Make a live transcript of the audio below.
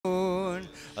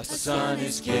A son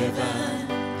is given,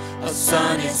 a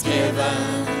son is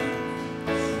given.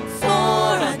 For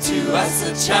unto us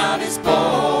a child is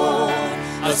born,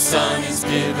 a son is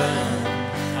given,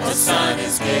 a son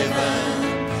is given.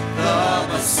 The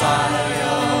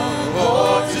Messiah,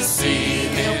 oh, to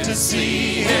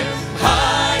see him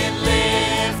high and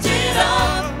lifted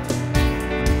up,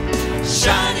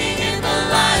 shining in the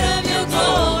light of your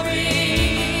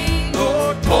glory.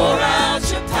 Lord, pour out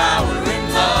your power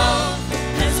and love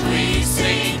as we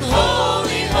sing,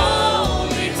 holy,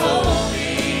 holy,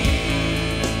 holy.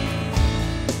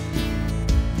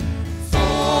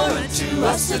 For unto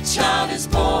us a child is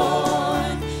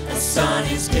born, a son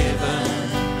is given,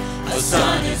 a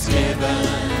son is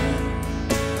given.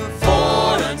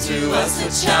 For unto us a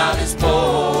child is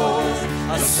born,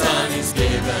 a son is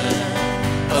given,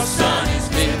 a son is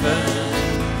given.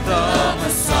 The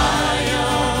Messiah,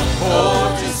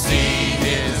 oh, to see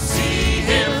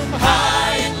him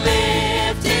high and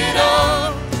lifted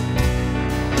up,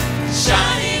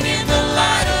 shining in the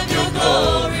light of your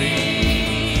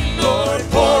glory. Lord,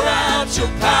 pour out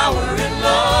your power and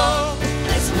love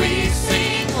as we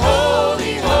sing,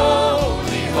 holy,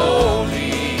 holy,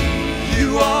 holy. You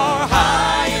are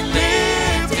high and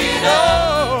lifted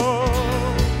up,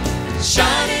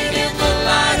 shining in the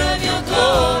light of your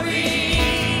glory.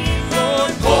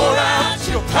 Lord, pour out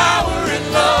your power and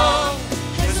love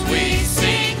as we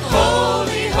sing,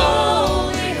 holy,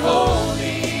 holy,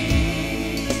 holy.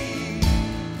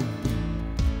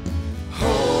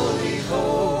 Holy,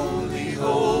 holy,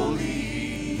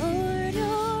 holy.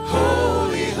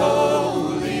 Holy,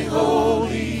 holy,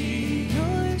 holy.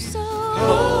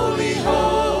 Holy,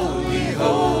 holy,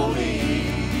 holy.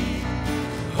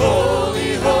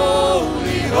 Holy,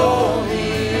 holy, holy.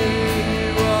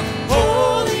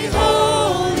 Holy, holy,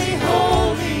 holy.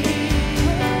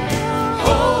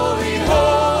 Holy,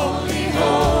 holy,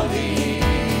 holy.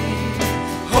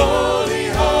 Holy,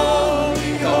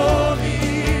 holy, holy.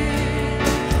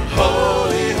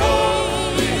 Holy,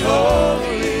 holy,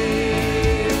 holy.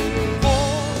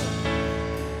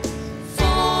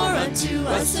 For unto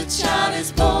us a child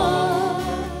is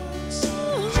born.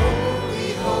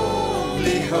 Holy,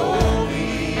 holy,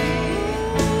 holy.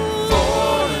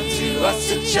 For unto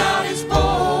us a child is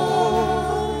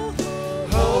born.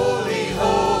 Holy,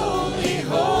 holy,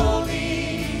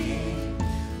 holy.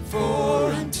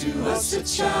 For unto us a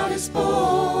child is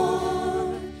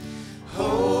born.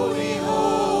 Holy,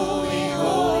 holy,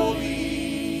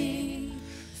 holy.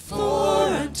 For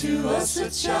unto us a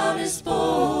child is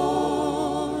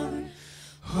born.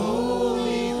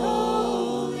 Holy,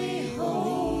 holy,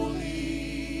 holy.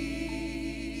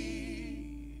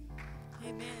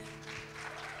 Amen.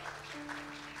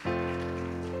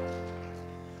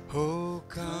 Oh,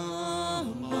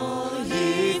 come, all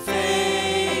ye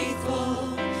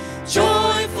faithful,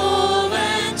 joyful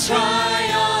and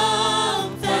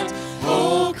triumphant.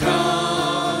 Oh,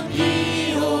 come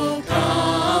ye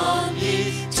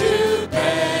to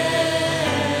Bethlehem.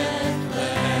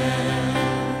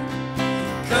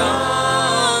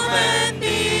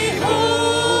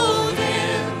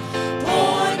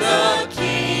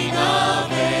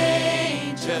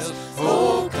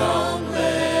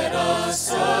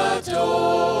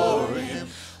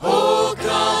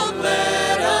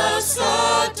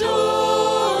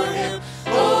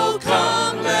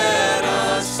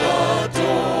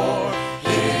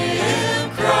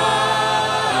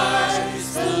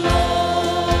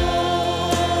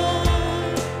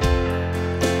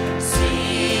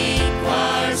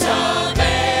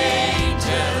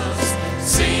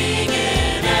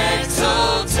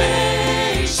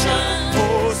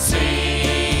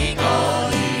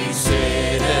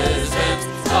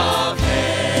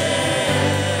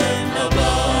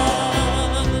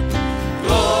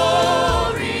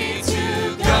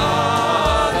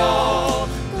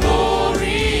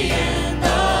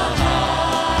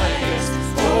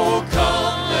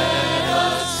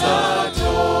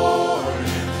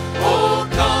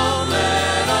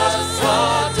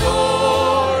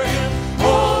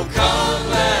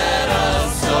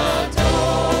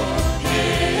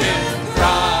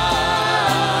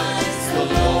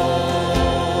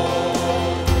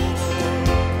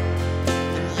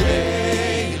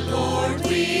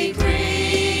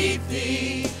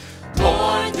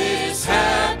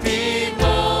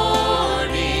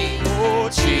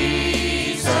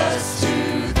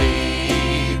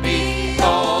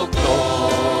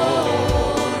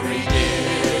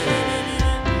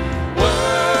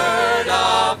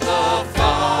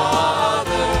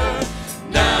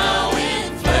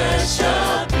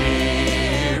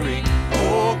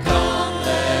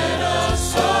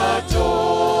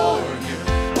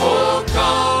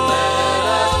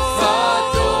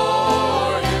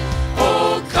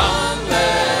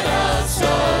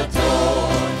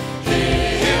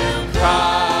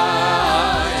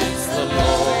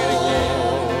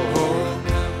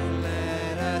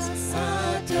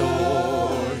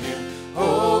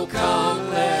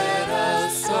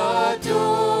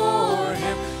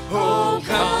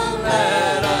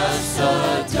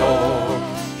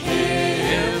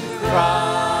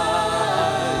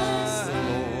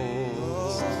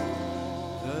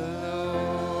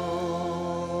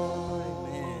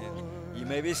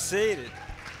 may be seated.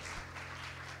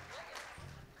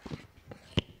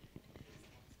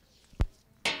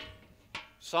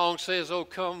 Song says, "Oh,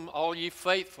 come, all ye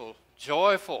faithful,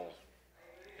 joyful,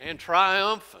 and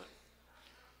triumphant."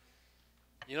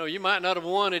 You know, you might not have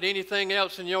won at anything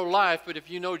else in your life, but if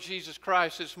you know Jesus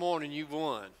Christ this morning, you've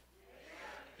won.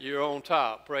 You're on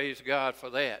top. Praise God for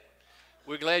that.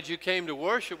 We're glad you came to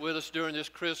worship with us during this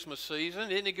Christmas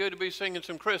season. Isn't it good to be singing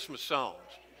some Christmas songs?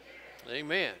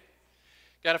 Amen.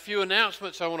 Got a few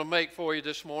announcements I want to make for you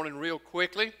this morning real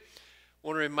quickly.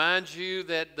 Want to remind you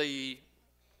that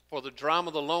for the drama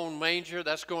The Lone Manger,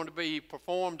 that's going to be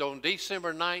performed on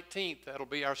December 19th. That'll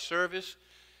be our service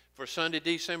for Sunday,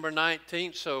 December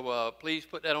 19th. So please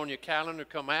put that on your calendar,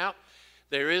 come out.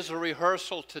 There is a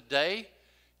rehearsal today.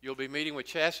 You'll be meeting with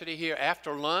Chastity here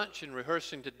after lunch and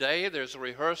rehearsing today. There's a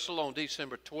rehearsal on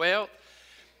December 12th.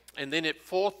 And then at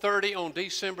 4:30 on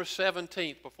December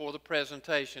 17th before the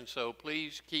presentation. So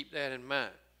please keep that in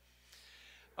mind.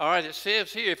 All right, it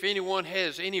says here, if anyone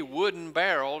has any wooden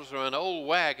barrels or an old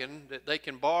wagon that they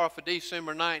can borrow for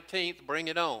December 19th, bring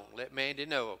it on. Let Mandy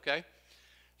know, okay?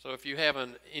 So if you have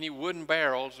any wooden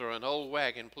barrels or an old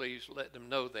wagon, please let them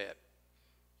know that.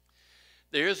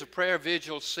 There is a prayer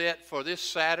vigil set for this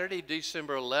Saturday,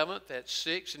 December 11th at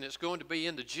 6, and it's going to be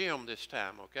in the gym this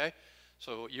time, okay?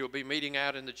 So you'll be meeting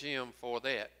out in the gym for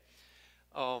that.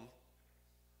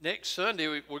 Next Sunday,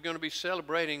 we're going to be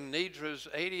celebrating Nidra's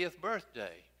 80th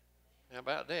birthday. How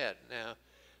about that? Now,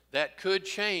 that could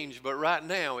change, but right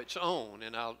now it's on,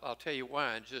 and I'll tell you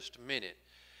why in just a minute.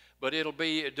 But it'll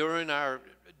be during our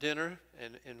dinner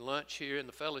and lunch here in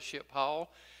the fellowship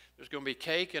hall. There's going to be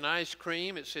cake and ice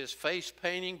cream. It says face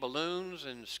painting, balloons,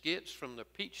 and skits from the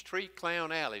Peachtree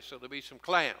Clown Alley. So there'll be some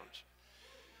clowns.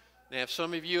 Now, if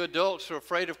some of you adults are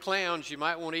afraid of clowns, you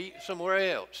might want to eat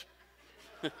somewhere else.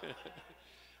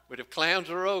 But if clowns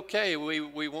are okay,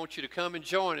 we want you to come and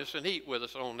join us and eat with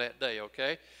us on that day,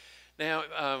 okay?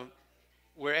 Now,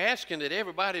 we're asking that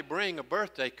everybody bring a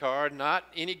birthday card, not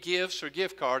any gifts or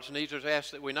gift cards. Nidra's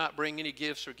asked that we not bring any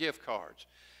gifts or gift cards.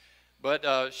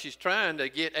 But she's trying to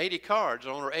get 80 cards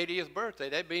on her 80th birthday.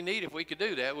 That'd be neat if we could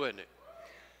do that, wouldn't it?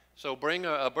 So bring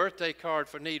a birthday card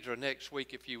for Nidra next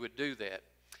week if you would do that.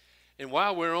 And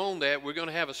while we're on that, we're going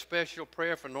to have a special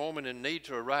prayer for Norman and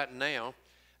Nidra right now.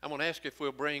 I'm going to ask if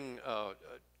we'll bring a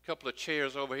couple of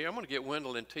chairs over here. I'm going to get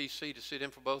Wendell and TC to sit in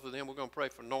for both of them. We're going to pray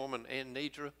for Norman and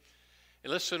Nidra.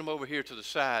 And let's sit them over here to the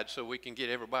side so we can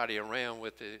get everybody around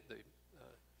with the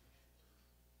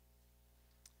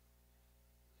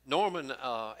Norman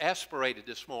aspirated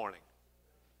this morning,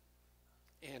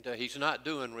 and he's not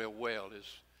doing real well. His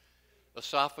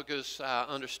esophagus, I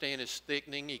understand, is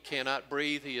thickening. He cannot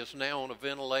breathe. He is now on a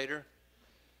ventilator.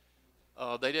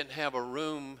 They didn't have a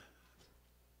room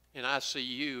in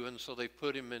ICU, and so they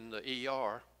put him in the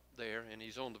ER there, and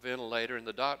he's on the ventilator, and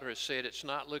the doctor has said it's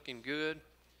not looking good.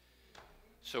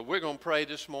 So we're going to pray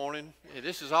this morning.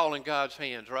 This is all in God's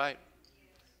hands, right?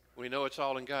 We know it's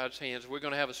all in God's hands. We're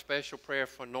going to have a special prayer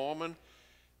for Norman,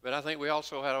 but I think we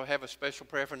also have a special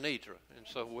prayer for Nidra. And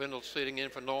so Wendell's sitting in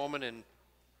for Norman, and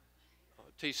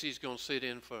TC's going to sit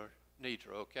in for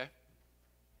Nidra, okay?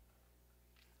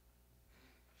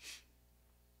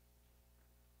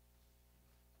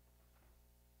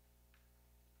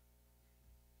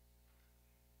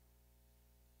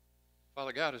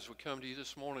 Father God, as we come to you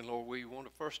this morning, Lord, we want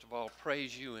to first of all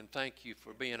praise you and thank you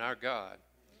for being our God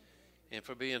and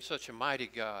for being such a mighty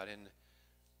God. And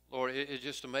Lord, it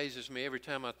just amazes me every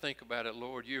time I think about it,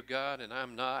 Lord, you're God and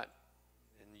I'm not,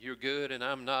 and you're good and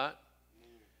I'm not.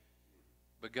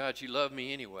 But God, you love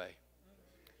me anyway.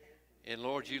 And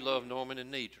Lord, you love Norman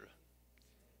and Nidra.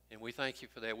 And we thank you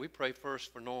for that. We pray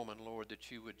first for Norman, Lord, that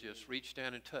you would just reach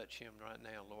down and touch him right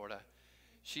now, Lord.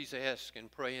 She's asking,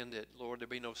 praying that, Lord, there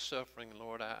be no suffering.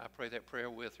 Lord, I pray that prayer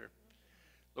with her.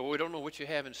 Lord, we don't know what you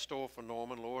have in store for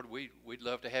Norman, Lord. We'd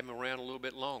love to have him around a little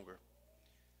bit longer.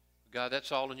 God,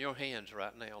 that's all in your hands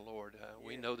right now, Lord.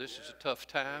 We know this is a tough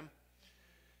time,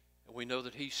 and we know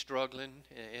that he's struggling,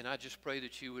 and I just pray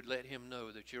that you would let him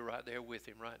know that you're right there with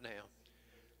him right now.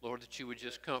 Lord, that you would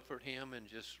just comfort him and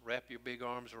just wrap your big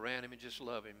arms around him and just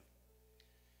love him.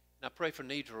 And I pray for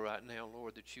Nidra right now,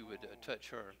 Lord, that you would touch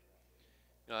her.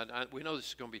 God, we know this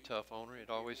is going to be tough on her. It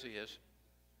always is.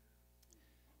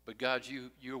 But God,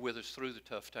 you're with us through the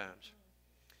tough times.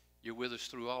 You're with us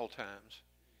through all times.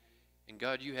 And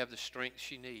God, you have the strength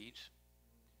she needs.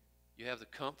 You have the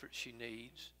comfort she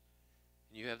needs.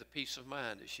 And you have the peace of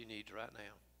mind that she needs right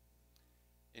now.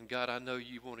 And God, I know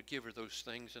you want to give her those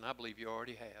things, and I believe you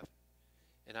already have.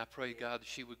 And I pray, God, that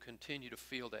she would continue to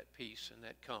feel that peace and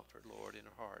that comfort, Lord, in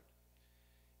her heart.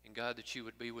 And God, that you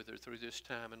would be with her through this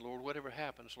time. And Lord, whatever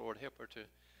happens, Lord, help her to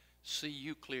see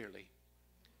you clearly.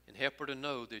 And help her to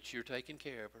know that you're taking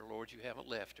care of her, Lord. You haven't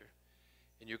left her.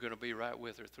 And you're going to be right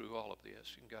with her through all of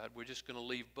this. And God, we're just going to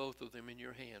leave both of them in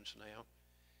your hands now.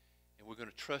 And we're going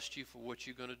to trust you for what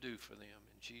you're going to do for them.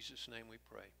 In Jesus' name we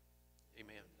pray.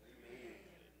 Amen. Amen.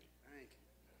 Thank you.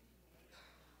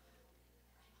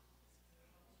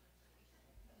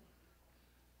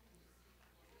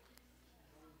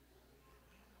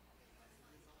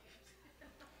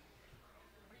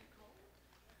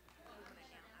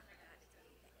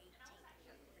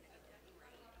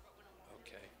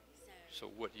 Okay. So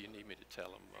what do you need me to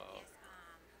tell them?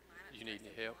 You need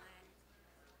any help?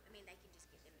 I mean, they can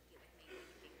just get with me. We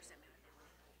can figure something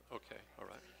out. Okay, all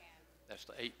right. That's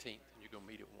the 18th, and you're going to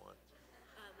meet at 1. Well,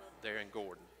 There in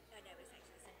Gordon. no, it's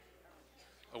actually Sunday.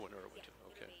 Oh, in Irwinton.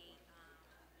 Yeah, Okay. it'll be,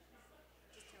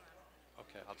 just tell them.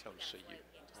 Okay, I'll tell them to see you.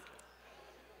 Okay.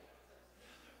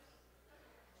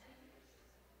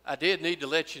 I did need to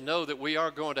let you know that we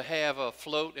are going to have a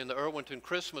float in the Irwinton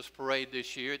Christmas Parade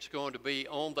this year. It's going to be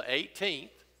on the 18th.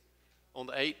 On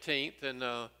the 18th,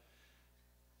 and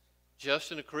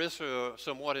Justin and Chris are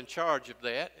somewhat in charge of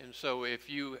that. And so if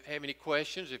you have any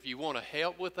questions, if you want to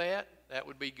help with that, that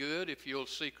would be good. If you'll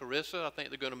see Carissa, I think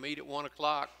they're going to meet at 1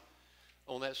 o'clock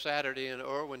on that Saturday in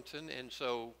Irwinton. And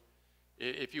so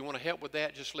if you want to help with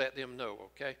that, just let them know,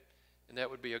 okay? And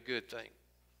that would be a good thing.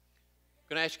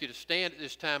 I'm going to ask you to stand at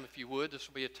this time if you would. This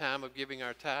will be a time of giving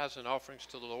our tithes and offerings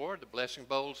to the Lord. The blessing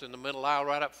bowl's in the middle aisle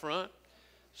right up front.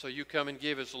 So you come and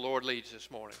give as the Lord leads this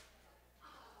morning.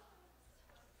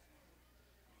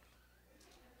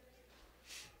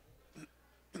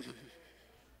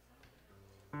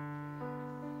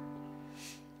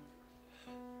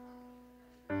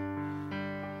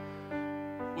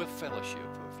 We'll fellowship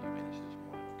for a few minutes this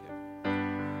morning,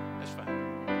 okay? That's fine.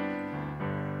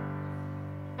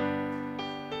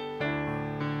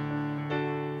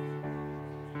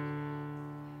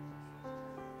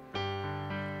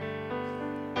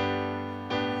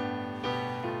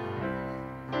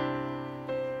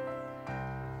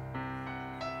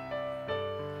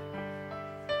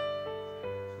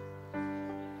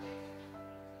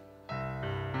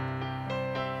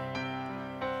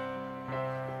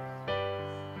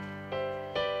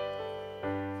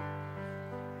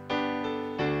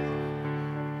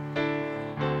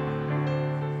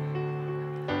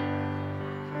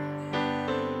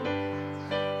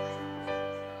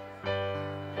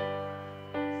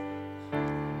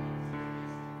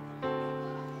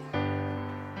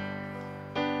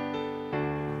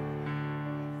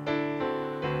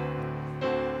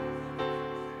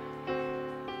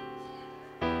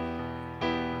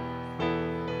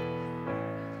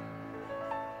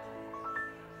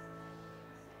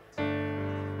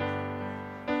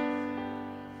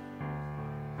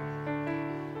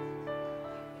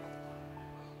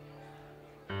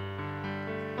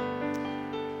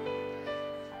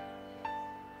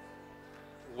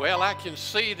 Well, I can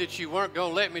see that you weren't going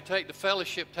to let me take the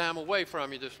fellowship time away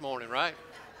from you this morning, right?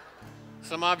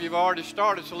 Some of you have already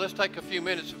started, so let's take a few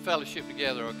minutes of fellowship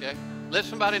together, okay? Let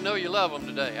somebody know you love them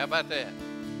today. How about that?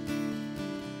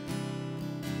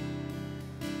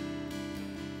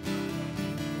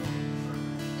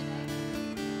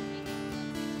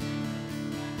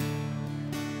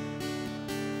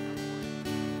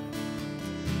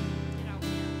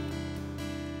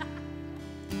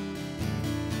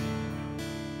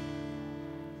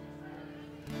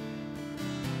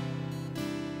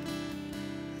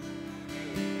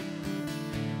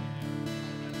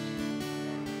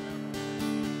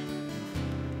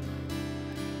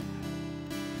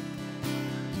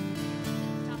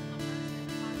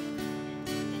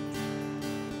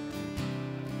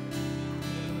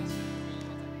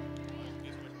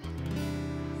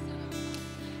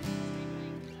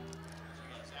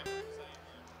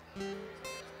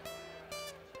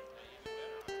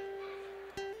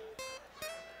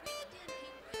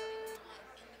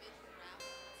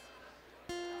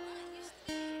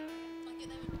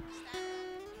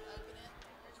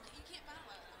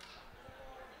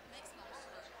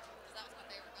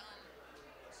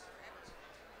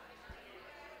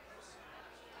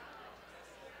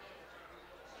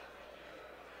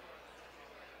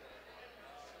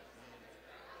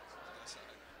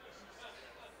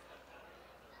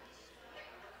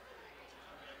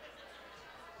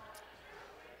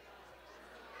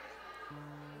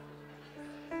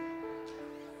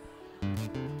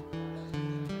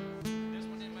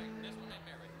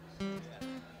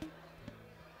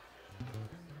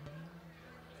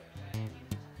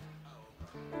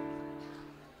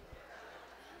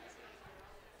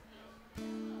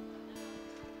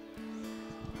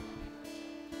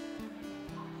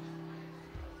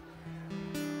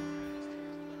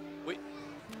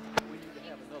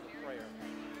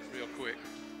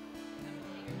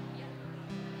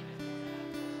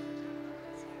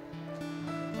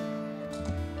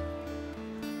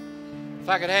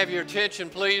 I could have your attention,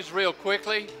 please, real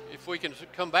quickly. If we can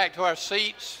come back to our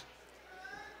seats.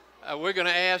 We're going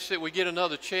to ask that we get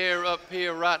another chair up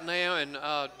here right now, and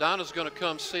Donna's going to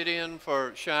come sit in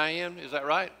for Cheyenne. Is that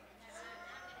right?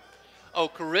 Oh,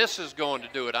 Carissa's going to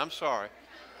do it. I'm sorry.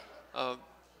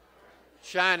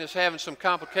 Cheyenne is having some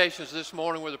complications this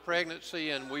morning with a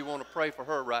pregnancy, and we want to pray for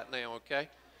her right now, okay?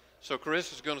 So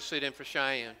Carissa's going to sit in for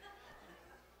Cheyenne.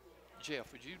 Jeff,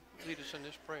 would you lead us in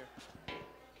this prayer?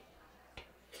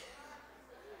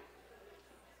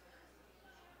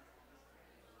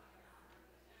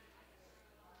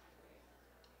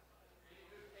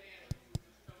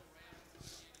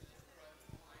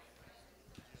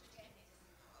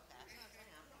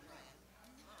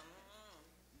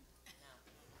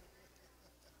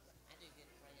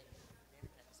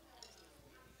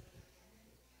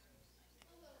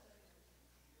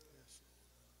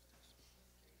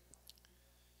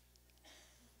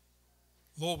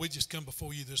 Lord, we just come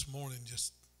before you this morning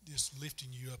just lifting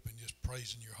you up and just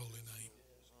praising your holy name.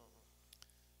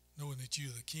 Knowing that you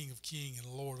are the King of kings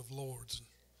and Lord of lords and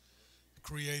the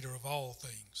creator of all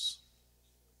things.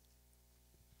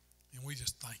 And we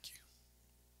just thank you.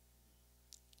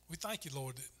 We thank you,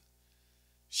 Lord, that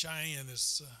Cheyenne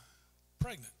is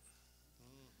pregnant.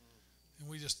 And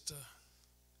we just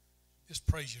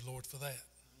praise you, Lord, for that.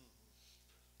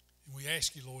 And we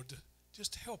ask you, Lord, to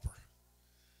just help her.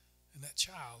 And that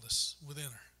child is within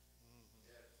her.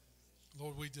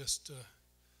 Lord, we just,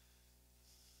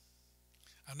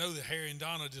 I know that Harry and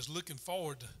Donna are just looking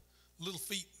forward to little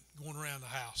feet going around the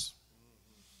house.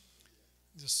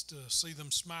 Just see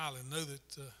them smile and know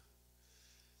that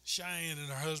Cheyenne and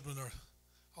her husband are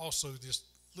also just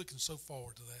looking so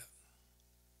forward to that.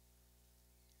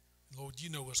 Lord, you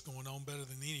know what's going on better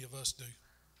than any of us do.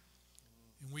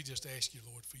 And we just ask you,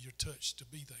 Lord, for your touch to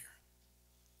be there.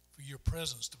 For your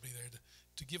presence to be there,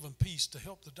 to give them peace, to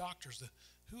help the doctors,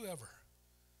 whoever.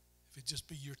 If it just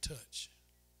be your touch.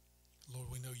 Lord,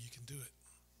 we know you can do it.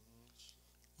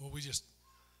 Lord, we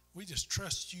just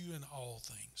trust you in all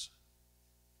things.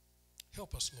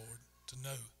 Help us, Lord, to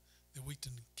know that we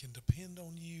can depend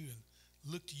on you and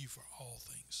look to you for all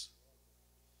things.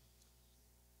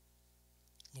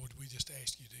 Lord, we just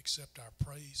ask you to accept our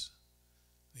praise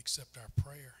and accept our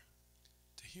prayer,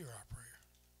 to hear our prayer.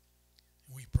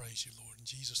 We praise you, Lord, in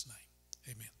Jesus'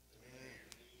 name. Amen.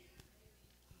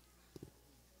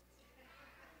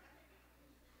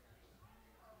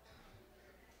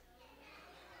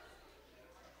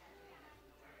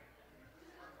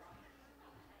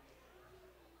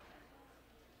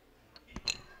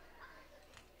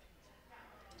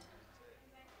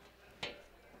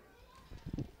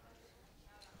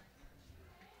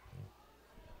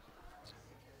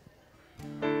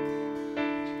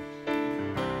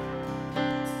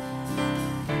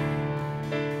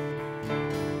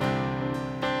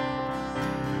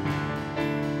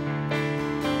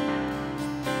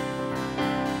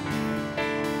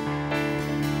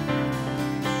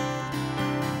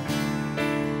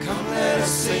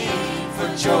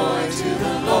 Joy to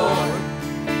the Lord.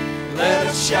 Let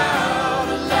us shout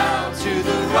aloud to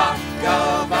the rock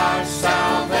of our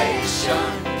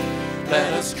salvation.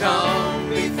 Let us come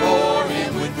before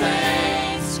him with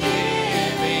thanksgiving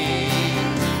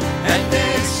and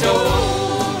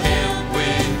extol him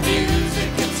with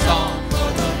music and song.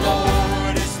 For the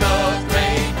Lord is the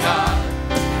great God,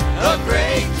 the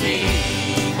great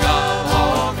King of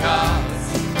all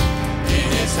gods. In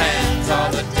his hands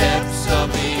are the depths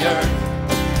of the earth,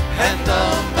 and the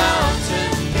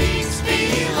mountain peaks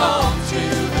belong to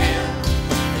him.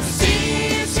 The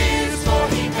sea is his, for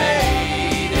he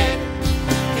made it.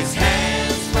 His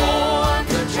hands formed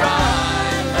the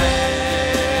dry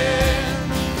land.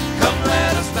 Come,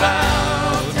 let us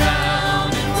bow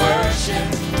down and worship.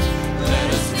 Let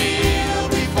us kneel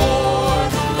before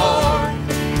the Lord.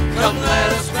 Come, let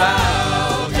us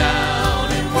bow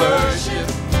down and worship.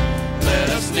 Let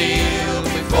us kneel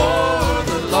before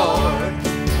the Lord.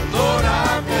 Lord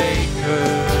our Maker.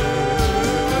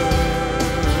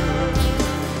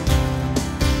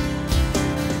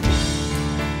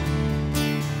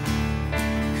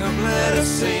 Come, let us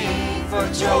sing for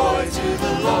joy to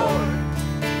the Lord.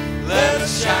 Let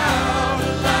us shout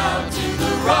aloud to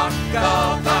the rock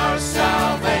of our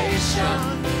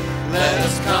salvation. Let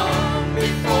us come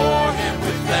before him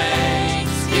with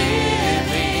thanksgiving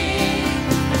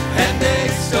and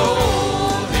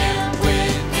extol him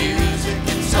with music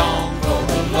and song. For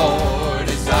the Lord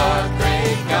is our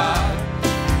great God,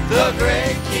 the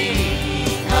great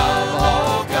King of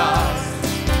all gods.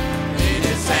 In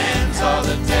his hands are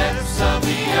the depths of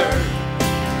the earth,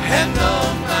 and the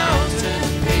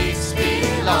mountain peaks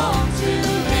belong to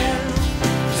him.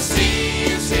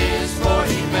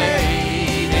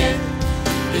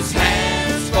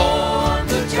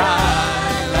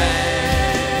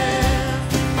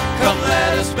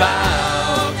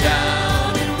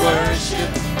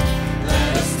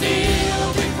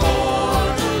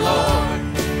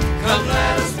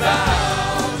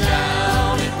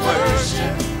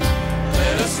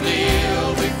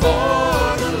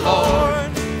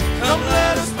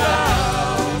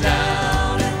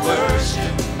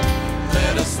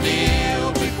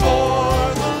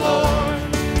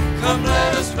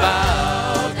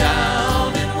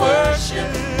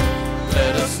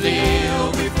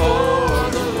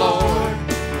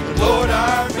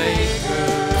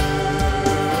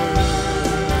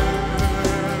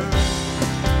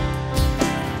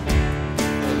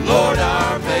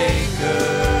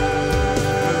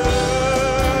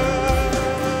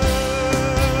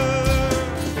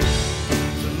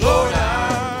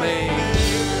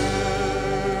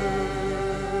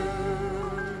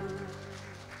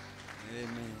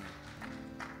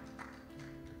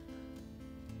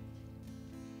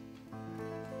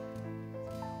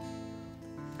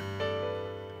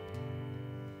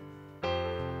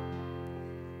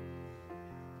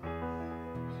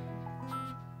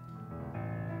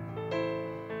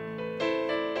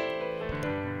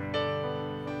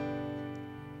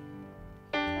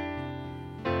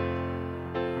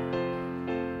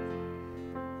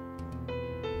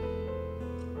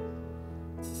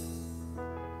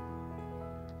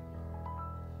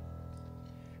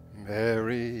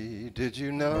 Mary, did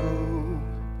you know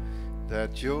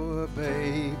that your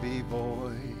baby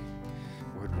boy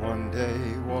would one day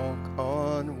walk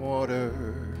on water?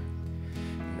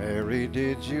 Mary,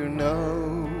 did you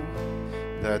know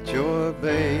that your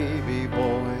baby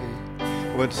boy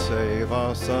would save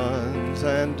our sons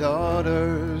and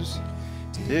daughters?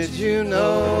 Did you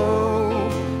know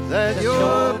that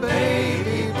your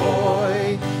baby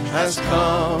boy has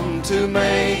come to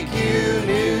make you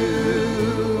new?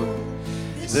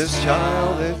 This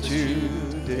child that you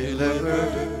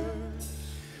delivered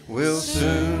will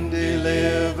soon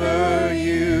deliver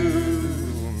you.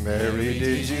 Mary,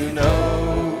 did you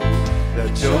know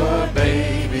that your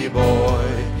baby boy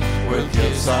will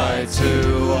give sight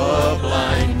to a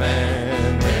blind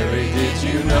man? Mary, did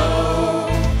you know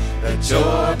that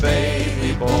your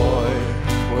baby boy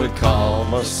would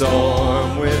calm a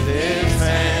storm with his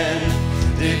hand?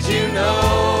 Did you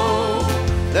know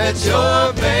that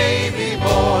your baby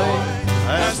boy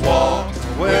has walked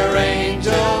where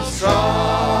angels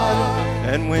trod?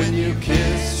 And when you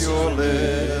kiss your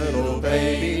little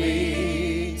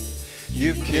baby,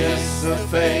 you kiss the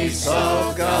face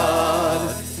of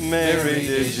God. Mary,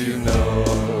 did you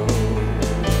know?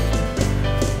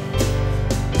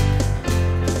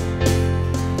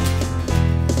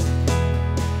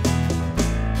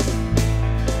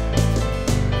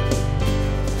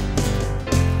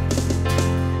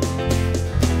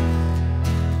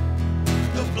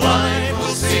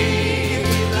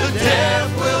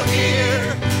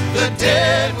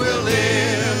 Dead will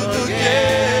live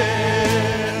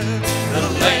again. The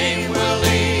lame will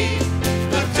leap,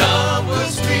 the dumb will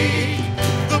speak,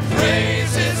 the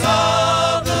praises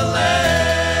of the Lamb.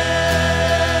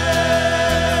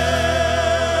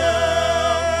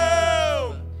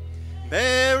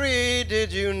 Mary,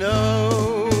 did you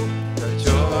know that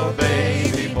your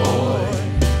baby boy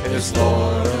is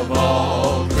Lord of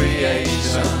all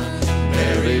creation?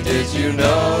 Mary, did you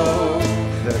know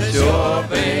that your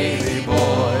baby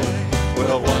boy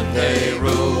will one day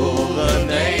rule the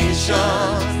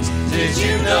nations? Did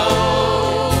you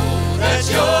know that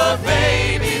your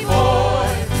baby boy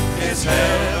is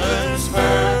heaven's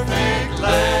perfect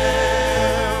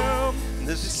Lamb?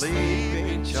 The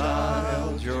sleeping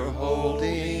child you're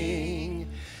holding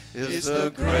is the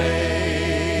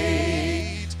great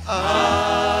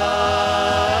I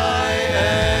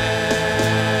am.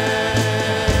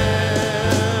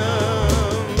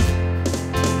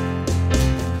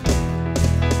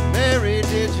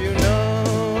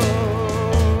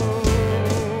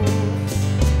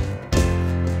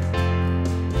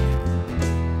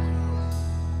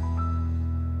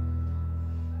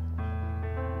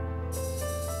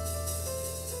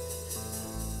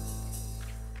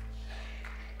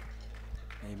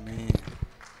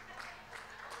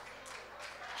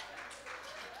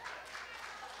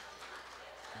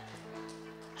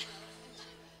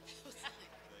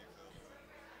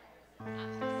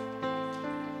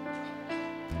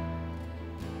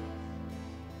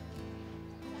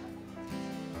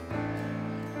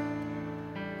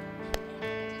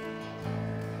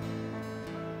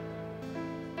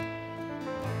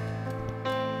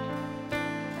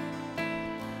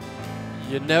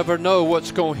 You never know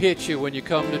what's going to hit you when you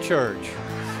come to church.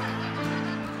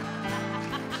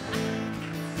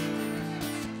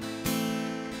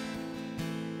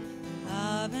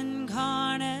 Love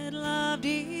incarnate, love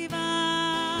divine,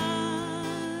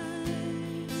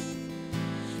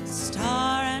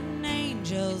 star and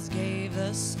angels gave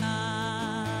the sign.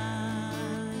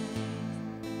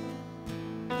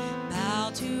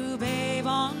 Bow to babe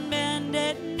on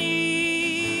bended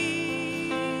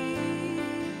knee,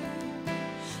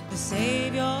 the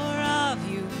Savior of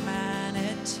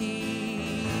humanity.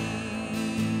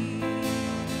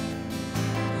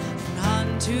 And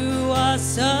unto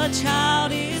us a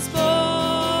child is born,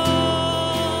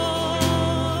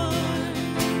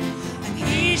 and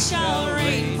he shall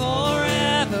reign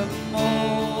forevermore.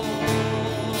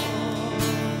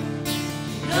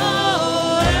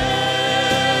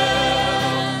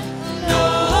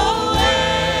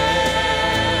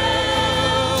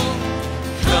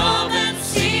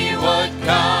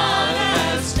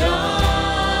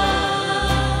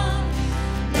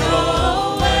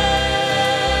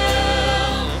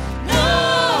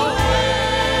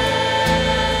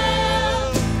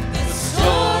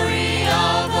 Story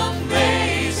of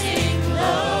amazing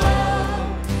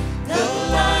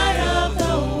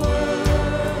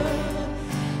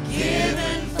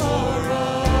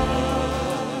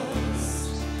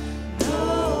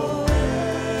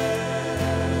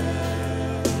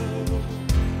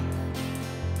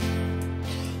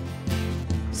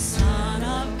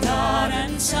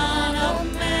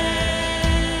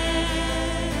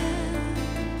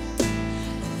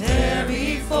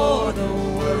before the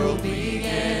world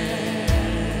began.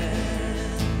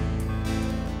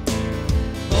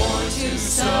 Born to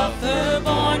suffer,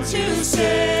 born to save,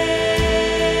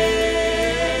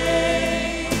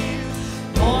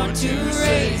 born to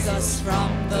raise us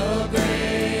from the grave.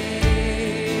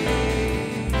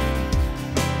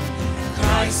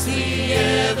 Christ the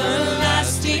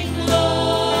everlasting Lord,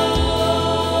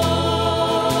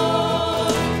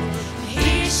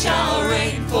 He shall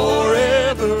reign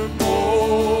forevermore.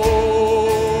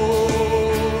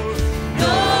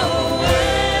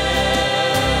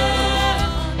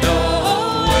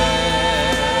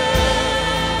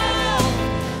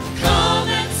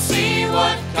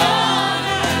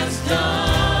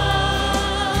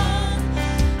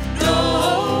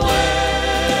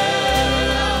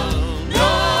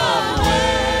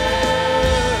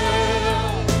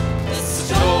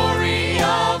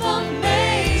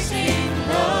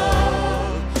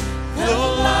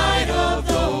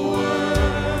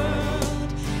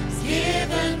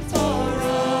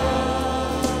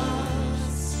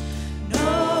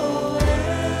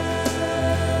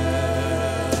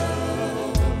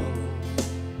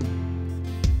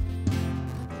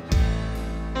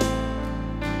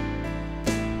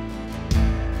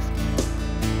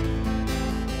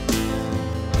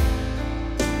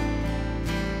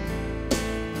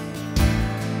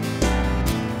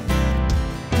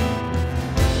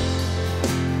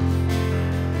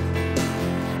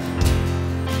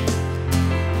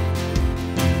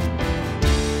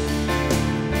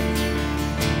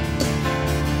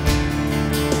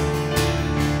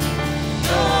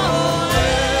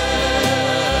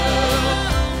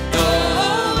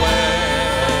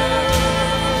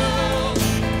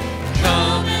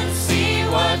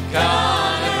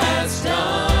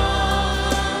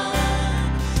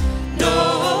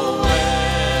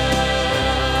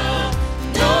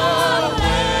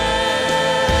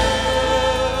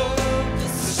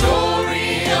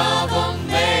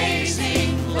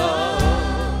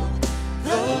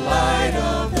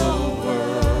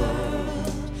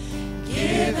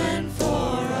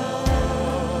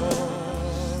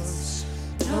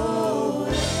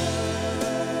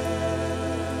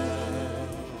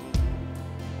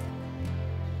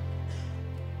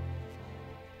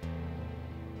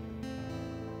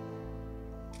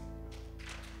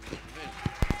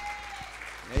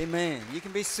 Amen. You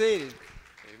can be seated.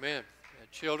 Amen.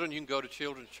 Children, you can go to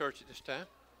children's church at this time.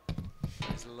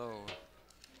 Praise the Lord.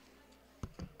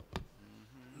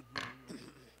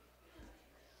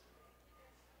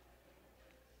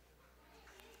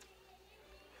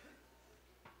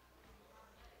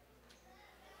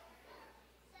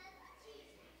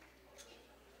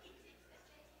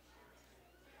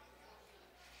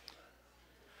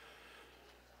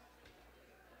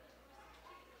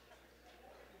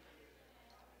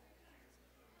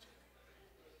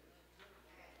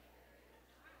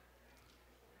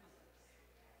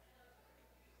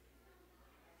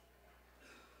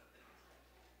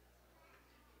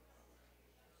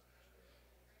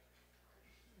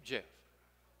 Jeff,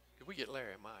 could we get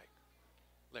Larry a mic?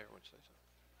 Larry wants to say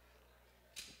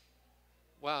something.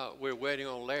 While we're waiting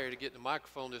on Larry to get the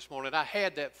microphone this morning, I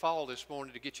had that fall this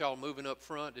morning to get y'all moving up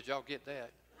front. Did y'all get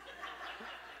that?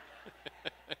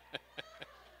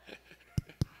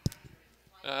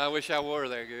 I wish I were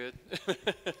there good.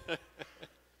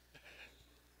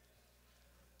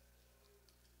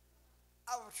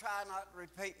 I will try not to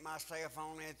repeat myself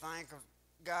on anything because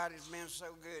God has been so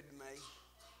good to me.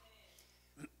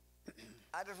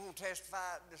 I just want to testify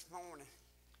this morning.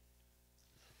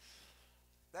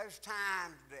 Those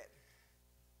times that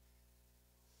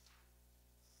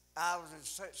I was in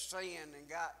such sin and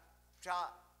got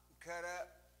shot and cut up,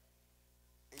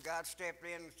 and God stepped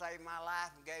in and saved my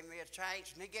life and gave me a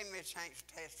chance, and He gave me a chance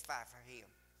to testify for Him.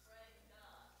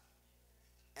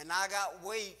 And I got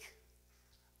weak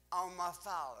on my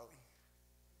following.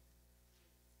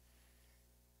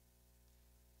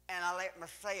 And I let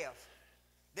myself,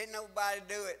 didn't nobody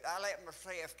do it, I let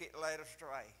myself get led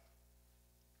astray.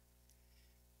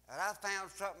 And I found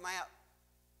something out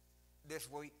this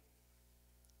week.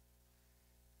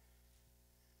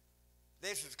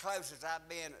 This is as close as I've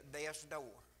been at death's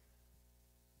door.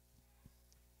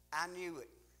 I knew it.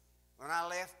 When I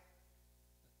left,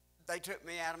 they took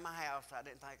me out of my house. I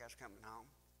didn't think I was coming home.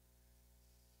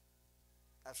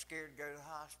 I was scared to go to the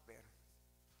hospital.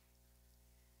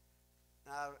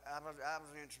 I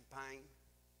was in some pain.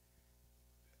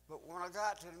 But when I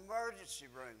got to the emergency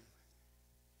room,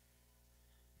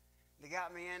 they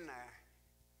got me in there.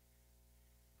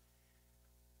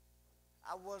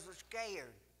 I wasn't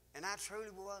scared, and I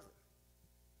truly wasn't.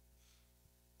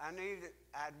 I knew that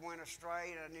I'd went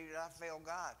astray, and I knew that I failed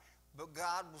God. But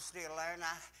God was still there, and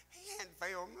He hadn't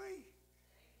failed me.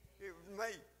 It was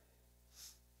me.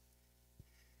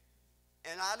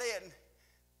 And I didn't.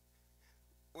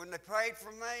 When they prayed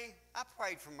for me, I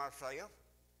prayed for myself.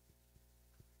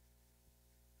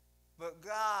 But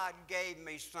God gave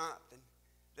me something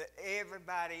that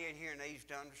everybody in here needs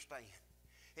to understand.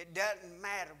 It doesn't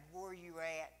matter where you're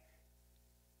at,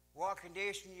 what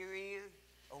condition you're in,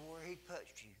 or where He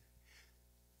puts you.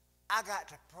 I got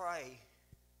to pray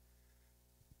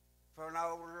for an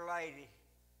older lady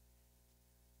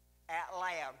out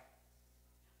loud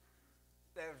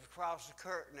that was across the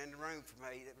curtain in the room for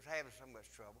me that was having so much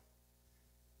trouble.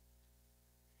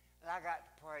 And I got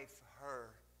to pray for her.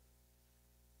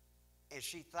 And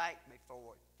she thanked me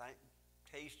for it. Thank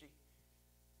Tasty,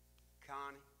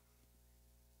 Connie.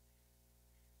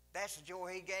 That's the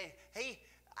joy He gave.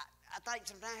 I think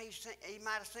sometimes he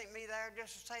might have sent me there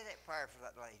just to say that prayer for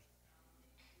that lady.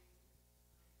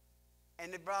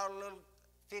 And they brought a little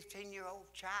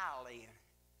 15-year-old child in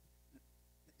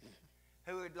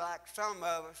who would, like some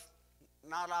of us,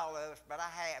 not all of us, but I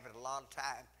have it a lot of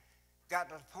times, got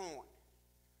to the point,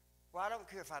 well, I don't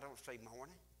care if I don't see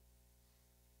morning.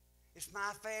 It's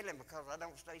my failing because I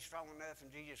don't stay strong enough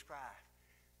in Jesus Christ.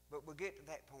 But we'll get to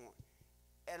that point.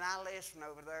 And I listened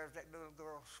over there as that little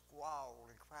girl squalled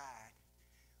and cried.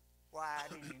 Why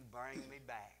did you bring me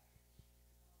back?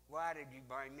 Why did you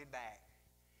bring me back?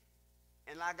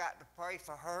 And I got to pray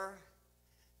for her,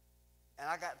 and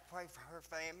I got to pray for her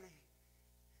family,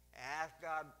 and ask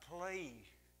God, please,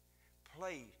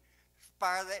 please,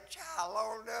 spare that child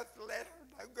long enough to let her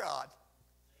know God.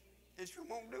 And she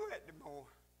won't do it anymore.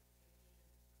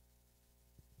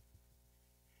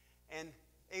 And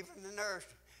even the nurse,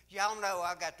 y'all know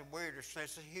I got the weirdest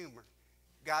sense of humor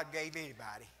God gave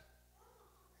anybody.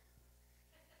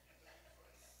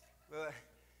 But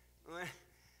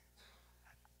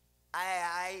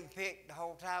I ain't picked the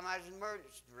whole time I was in the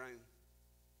emergency room.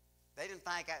 They didn't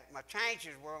think my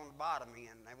chances were on the bottom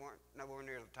end. They weren't nowhere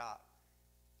near the top.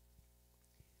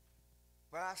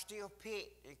 But I still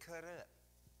picked and cut up.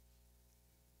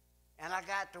 And I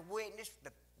got to witness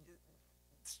the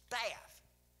staff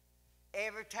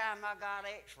every time I got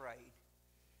x-rayed,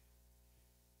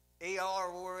 ER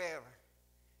or wherever.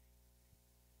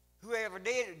 Whoever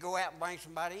did it, go out and bring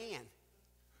somebody in.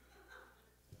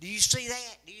 Do you see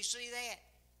that? Do you see that?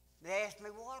 They asked me,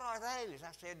 what are those?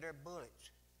 I said, they're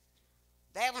bullets.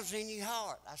 That one's in your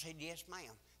heart. I said, yes,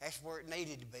 ma'am. That's where it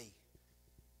needed to be.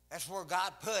 That's where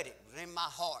God put it. It was in my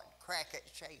heart, crack that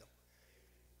shell.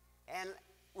 And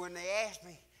when they asked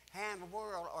me, how in the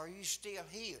world are you still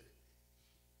here?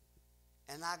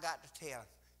 And I got to tell them,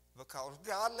 because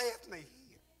God left me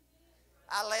here.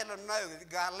 I let them know that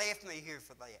God left me here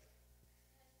for that.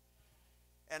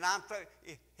 And I'm through.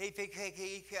 If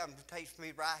he comes and takes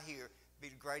me right here, it'll be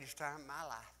the greatest time of my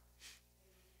life.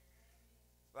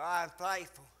 But I'm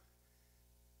thankful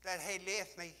that He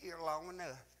left me here long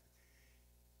enough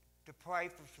to pray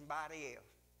for somebody else.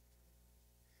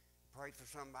 Pray for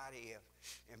somebody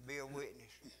else and be a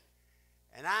witness.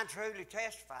 And I truly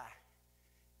testify.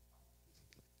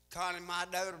 Connie and my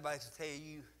daughter both tell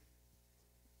you,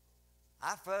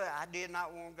 I did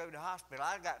not want to go to the hospital.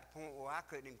 I got to the point where I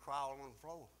couldn't even crawl on the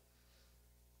floor.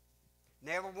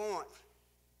 Never once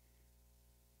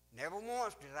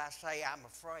did I say I'm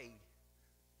afraid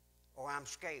or I'm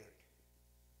scared.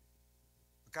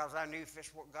 Because I knew if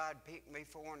it's what God picked me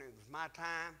for and it was my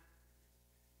time,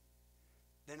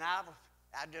 then I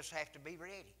just have to be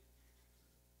ready.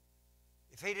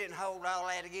 If He didn't hold all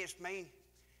that against me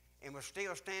and was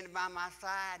still standing by my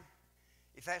side,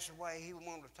 if that's the way He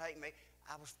wanted to take me,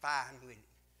 I was fine with it.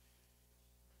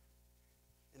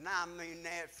 And I mean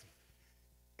that from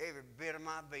every bit of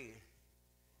my being.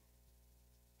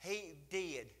 He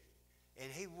did,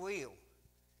 and He will.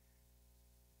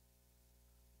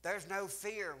 There's no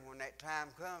fear when that time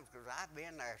comes, because I've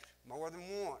been there more than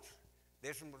once.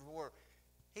 This one was worse.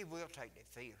 He will take that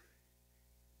fear.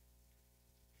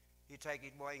 He'll take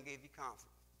it away and give you comfort.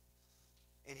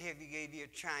 And He'll give you a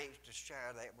chance to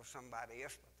share that with somebody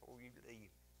else before you leave.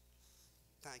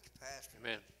 Thank you, Pastor.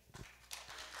 Amen.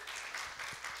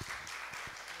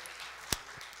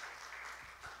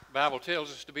 The Bible tells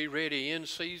us to be ready in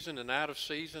season and out of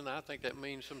season. I think that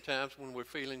means sometimes when we're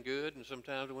feeling good and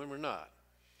sometimes when we're not.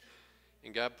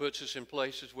 And God puts us in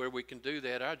places where we can do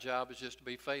that. Our job is just to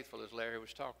be faithful, as Larry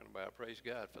was talking about. Praise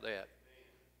God for that.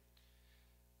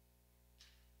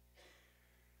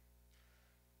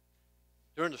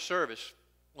 During the service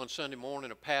one Sunday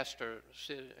morning, a pastor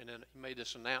said, and he made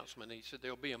this announcement. He said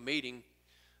there'll be a meeting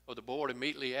of the board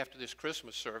immediately after this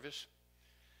Christmas service.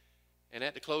 And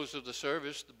at the close of the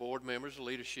service, the board members, the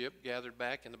leadership gathered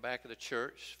back in the back of the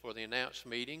church for the announced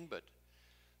meeting. But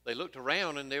they looked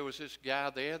around, and there was this guy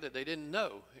there that they didn't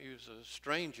know. He was a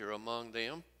stranger among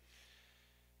them.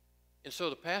 And so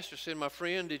the pastor said, "My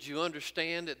friend, did you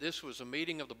understand that this was a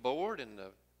meeting of the board?" And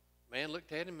the man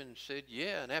looked at him and said,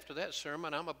 "Yeah, and after that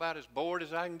sermon, I'm about as bored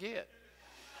as I can get."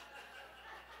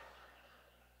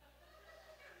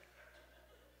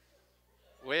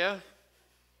 Well,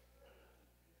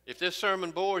 if this sermon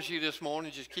bores you this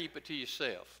morning, just keep it to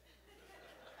yourself.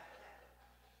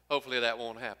 Hopefully that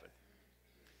won't happen.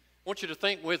 I want you to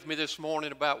think with me this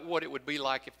morning about what it would be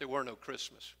like if there were no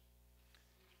Christmas.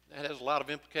 That has a lot of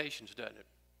implications, doesn't it?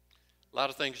 A lot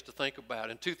of things to think about.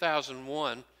 In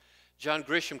 2001, John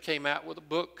Grisham came out with a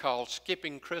book called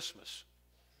Skipping Christmas.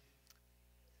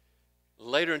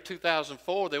 Later in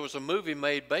 2004, there was a movie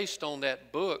made based on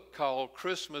that book called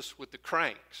Christmas with the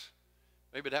Cranks.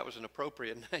 Maybe that was an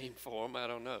appropriate name for them, I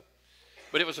don't know.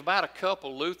 But it was about a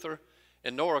couple, Luther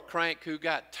and Nora Crank, who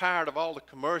got tired of all the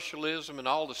commercialism and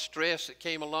all the stress that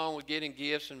came along with getting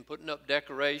gifts and putting up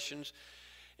decorations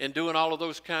and doing all of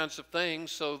those kinds of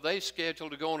things. So they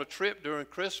scheduled to go on a trip during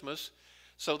Christmas.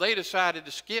 So they decided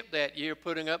to skip that year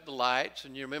putting up the lights.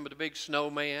 And you remember the big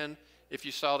snowman, if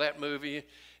you saw that movie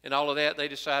and all of that. They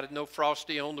decided no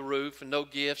Frosty on the roof and no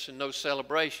gifts and no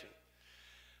celebration.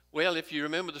 Well, if you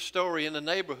remember the story in the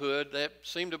neighborhood, that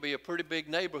seemed to be a pretty big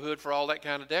neighborhood for all that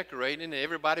kind of decorating, and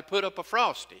everybody put up a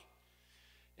Frosty.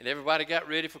 And everybody got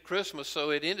ready for Christmas, so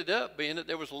it ended up being that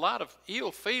there was a lot of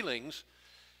ill feelings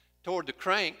toward the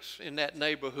Cranks in that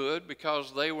neighborhood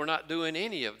because they were not doing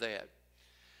any of that.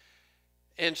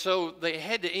 And so they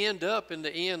had to end up, in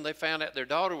the end, they found out their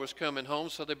daughter was coming home,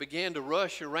 so they began to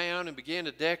rush around and began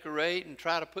to decorate and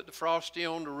try to put the Frosty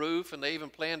on the roof, and they even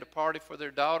planned a party for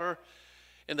their daughter.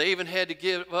 And they even had to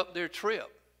give up their trip.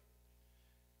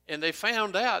 And they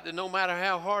found out that no matter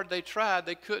how hard they tried,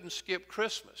 they couldn't skip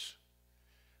Christmas.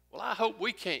 Well, I hope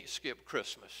we can't skip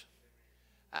Christmas.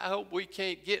 I hope we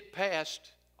can't get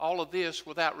past all of this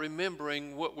without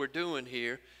remembering what we're doing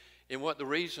here and what the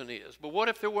reason is. But what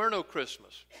if there were no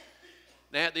Christmas?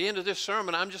 Now, at the end of this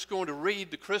sermon, I'm just going to read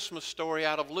the Christmas story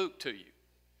out of Luke to you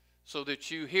so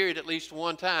that you hear it at least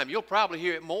one time. You'll probably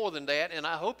hear it more than that, and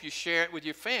I hope you share it with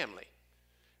your family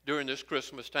during this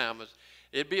Christmas time.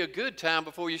 It'd be a good time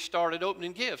before you started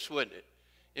opening gifts, wouldn't it?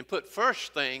 And put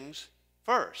first things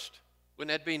first.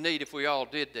 Wouldn't that be neat if we all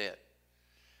did that?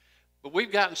 But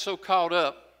we've gotten so caught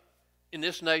up in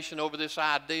this nation over this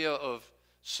idea of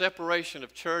separation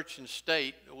of church and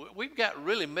state. We've got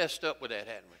really messed up with that,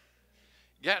 haven't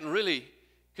we? Gotten really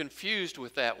confused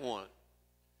with that one.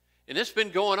 And it's been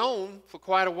going on for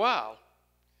quite a while.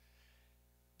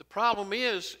 The problem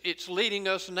is, it's leading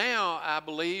us now, I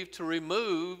believe, to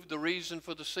remove the reason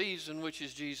for the season, which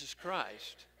is Jesus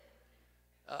Christ.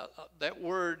 That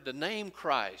word, the name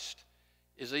Christ,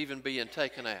 is even being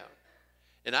taken out.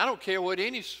 And I don't care what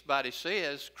anybody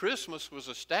says, Christmas was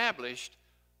established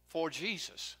for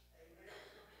Jesus.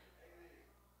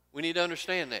 We need to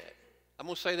understand that. I'm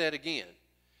going to say that again.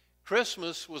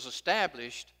 Christmas was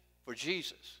established for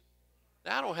Jesus.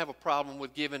 Now, I don't have a problem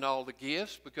with giving all the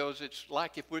gifts because it's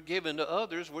like if we're giving to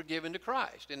others, we're giving to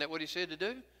Christ. Isn't that what he said to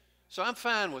do? So I'm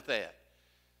fine with that.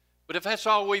 But if that's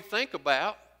all we think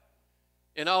about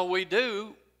and all we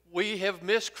do, we have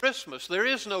missed Christmas. There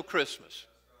is no Christmas,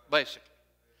 basically.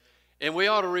 And we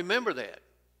ought to remember that.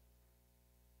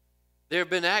 There have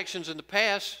been actions in the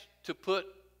past to put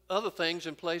other things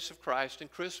in place of Christ in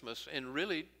Christmas and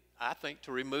really, I think,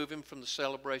 to remove him from the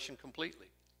celebration completely.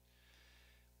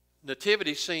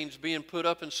 Nativity scenes being put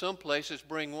up in some places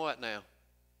bring what now?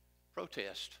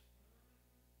 Protest.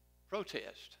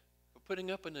 Protest. We're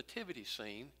putting up a nativity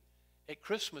scene at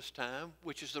Christmas time,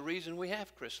 which is the reason we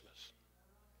have Christmas.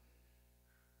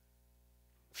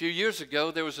 A few years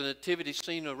ago, there was a nativity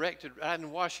scene erected right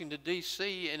in Washington,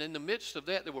 D.C., and in the midst of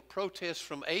that, there were protests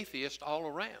from atheists all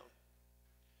around.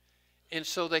 And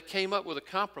so they came up with a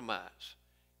compromise.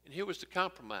 And here was the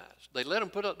compromise. They let them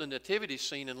put up the nativity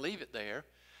scene and leave it there,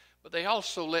 but they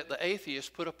also let the atheists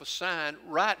put up a sign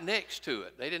right next to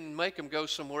it. They didn't make them go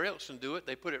somewhere else and do it.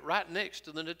 They put it right next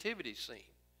to the nativity scene.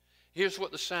 Here's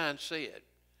what the sign said.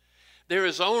 There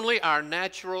is only our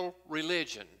natural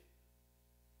religion.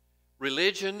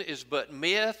 Religion is but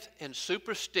myth and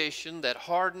superstition that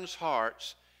hardens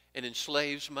hearts and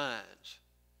enslaves minds.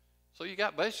 So you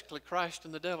got basically Christ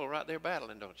and the devil right there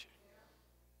battling, don't you?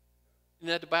 Isn't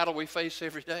that the battle we face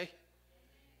every day?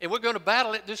 And we're going to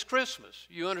battle it this Christmas.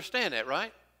 You understand that,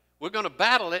 right? We're going to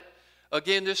battle it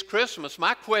again this Christmas.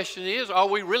 My question is, are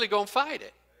we really going to fight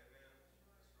it?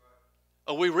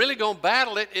 Are we really going to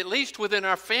battle it, at least within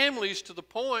our families, to the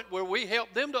point where we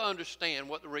help them to understand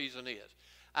what the reason is?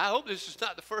 I hope this is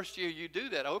not the first year you do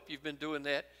that. I hope you've been doing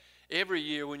that every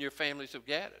year when your families have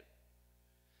gathered.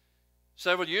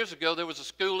 Several years ago, there was a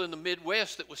school in the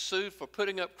Midwest that was sued for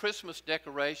putting up Christmas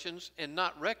decorations and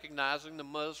not recognizing the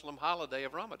Muslim holiday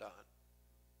of Ramadan.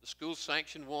 The school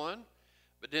sanctioned one,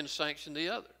 but didn't sanction the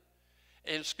other.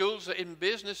 And schools and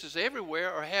businesses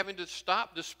everywhere are having to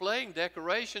stop displaying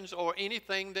decorations or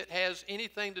anything that has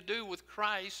anything to do with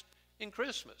Christ in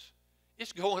Christmas.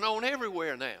 It's going on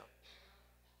everywhere now.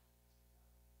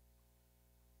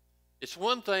 It's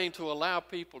one thing to allow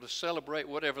people to celebrate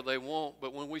whatever they want,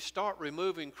 but when we start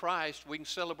removing Christ, we can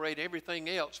celebrate everything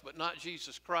else, but not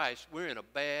Jesus Christ. We're in a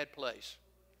bad place.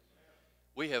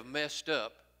 We have messed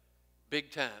up big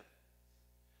time.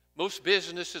 Most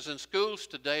businesses and schools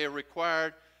today are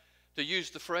required to use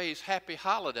the phrase Happy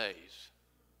Holidays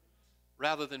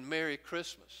rather than Merry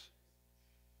Christmas.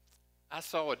 I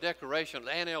saw a decoration.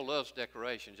 Annelle loves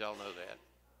decorations. Y'all know that.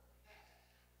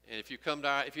 And if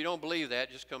you don't believe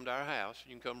that, just come to our house.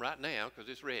 You can come right now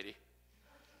because it's ready.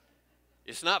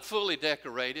 It's not fully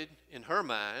decorated in her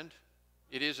mind.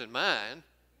 It is in mine,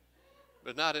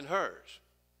 but not in hers.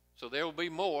 So there will be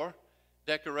more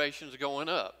decorations going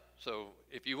up. So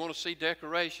if you want to see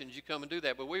decorations, you come and do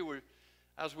that. But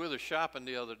I was with her shopping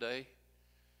the other day,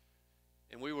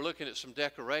 and we were looking at some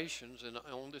decorations, and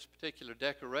on this particular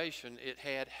decoration, it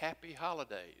had Happy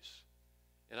Holidays.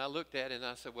 And I looked at it and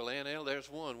I said, well, Annelle, there's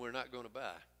one we're not going to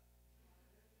buy.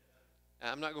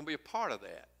 I'm not going to be a part of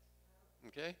that.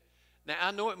 Okay? Now, I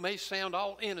know it may sound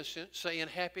all innocent saying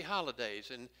Happy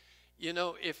Holidays. And, you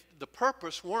know, if the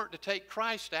purpose weren't to take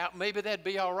Christ out, maybe that'd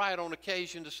be all right on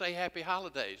occasion to say Happy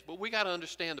Holidays. But we got to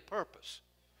understand the purpose.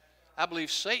 I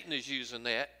believe Satan is using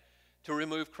that to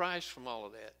remove Christ from all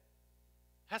of that.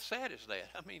 How sad is that?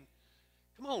 I mean,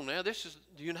 come on now. This is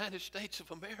the United States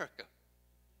of America.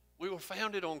 We were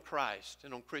founded on Christ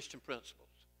and on Christian principles.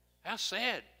 How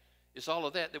sad is all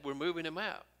of that we're moving him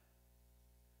out?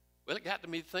 Well, it got to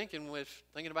me thinking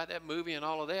about that movie and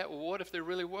all of that. Well, what if there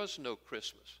really was no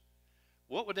Christmas?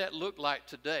 What would that look like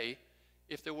today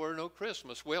if there were no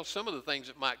Christmas? Well, some of the things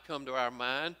that might come to our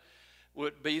mind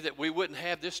would be that we wouldn't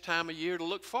have this time of year to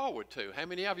look forward to. How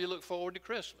many of you look forward to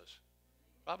Christmas?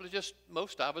 Probably just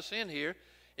most of us in here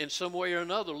in some way or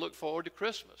another look forward to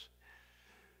Christmas.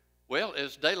 Well,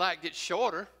 as daylight gets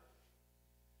shorter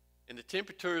and the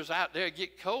temperatures out there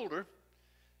get colder,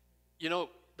 you know,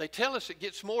 they tell us it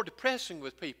gets more depressing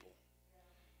with people.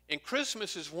 And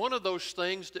Christmas is one of those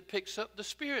things that picks up the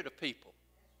spirit of people.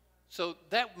 So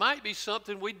that might be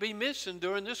something we'd be missing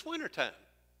during this wintertime.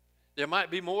 There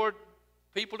might be more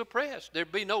people depressed.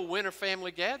 There'd be no winter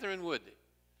family gathering, would there?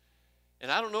 And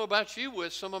I don't know about you,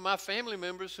 with some of my family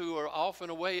members who are off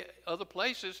and away other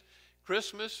places,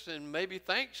 Christmas and maybe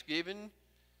Thanksgiving,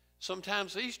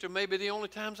 sometimes Easter may be the only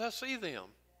times I see them.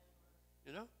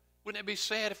 You know? Wouldn't it be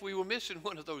sad if we were missing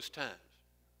one of those times?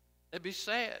 That'd be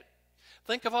sad.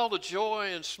 Think of all the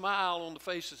joy and smile on the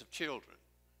faces of children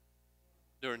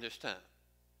during this time.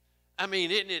 I mean,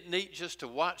 isn't it neat just to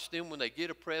watch them when they get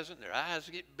a present, their eyes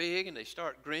get big and they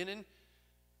start grinning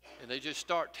and they just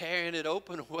start tearing it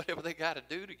open or whatever they got to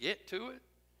do to get to it?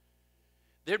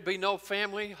 There'd be no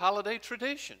family holiday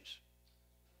traditions.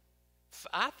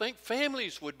 I think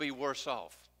families would be worse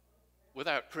off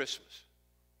without Christmas.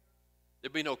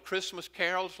 There'd be no Christmas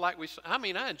carols like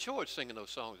I enjoyed singing those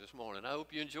songs this morning. I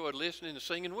hope you enjoyed listening and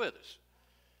singing with us.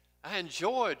 I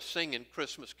enjoyed singing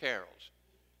Christmas carols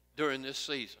during this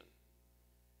season.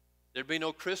 There'd be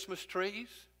no Christmas trees.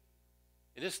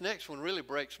 And this next one really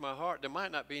breaks my heart. There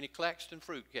might not be any Claxton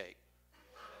fruitcake.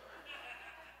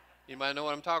 Anybody know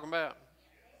what I'm talking about?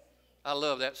 I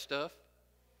love that stuff.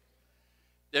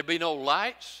 There'd be no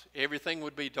lights. Everything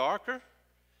would be darker.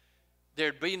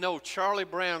 There'd be no Charlie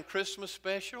Brown Christmas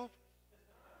special.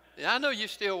 I know you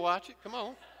still watch it. Come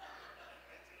on.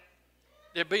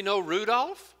 There'd be no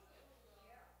Rudolph.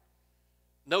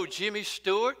 No Jimmy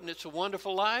Stewart and It's a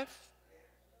Wonderful Life.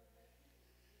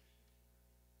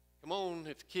 Come on,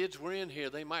 if the kids were in here,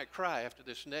 they might cry after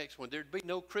this next one. There'd be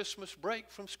no Christmas break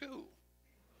from school.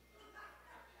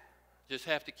 Just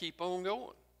have to keep on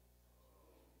going.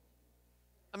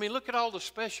 I mean, look at all the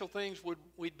special things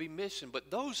we'd be missing,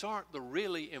 but those aren't the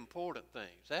really important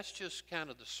things. That's just kind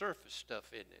of the surface stuff,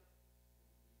 isn't it?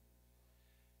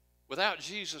 Without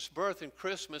Jesus' birth and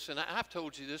Christmas, and I've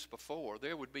told you this before,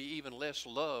 there would be even less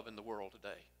love in the world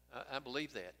today. I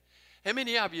believe that. How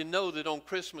many of you know that on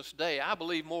Christmas Day, I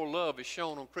believe more love is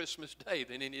shown on Christmas Day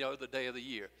than any other day of the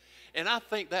year? And I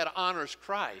think that honors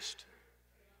Christ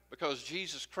because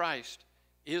Jesus Christ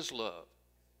is love.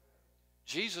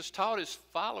 Jesus taught his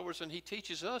followers, and he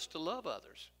teaches us to love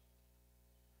others.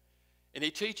 And he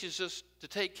teaches us to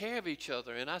take care of each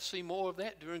other. And I see more of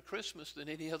that during Christmas than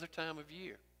any other time of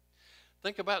year.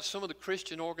 Think about some of the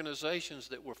Christian organizations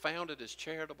that were founded as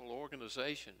charitable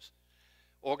organizations.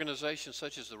 Organizations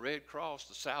such as the Red Cross,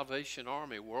 the Salvation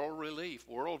Army, World Relief,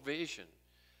 World Vision,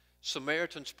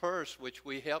 Samaritan's Purse, which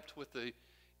we helped with the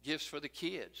gifts for the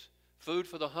kids, Food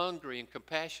for the Hungry, and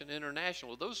Compassion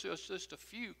International. Those are just a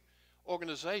few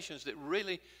organizations that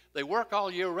really, they work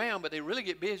all year round, but they really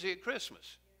get busy at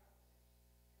Christmas.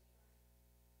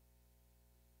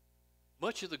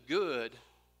 Much of the good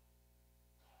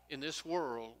in this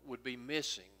world would be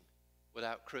missing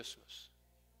without Christmas.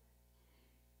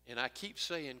 And I keep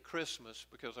saying Christmas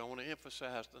because I want to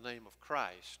emphasize the name of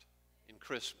Christ in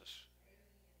Christmas.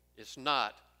 It's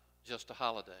not just a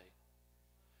holiday.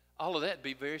 All of that would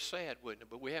be very sad, wouldn't it?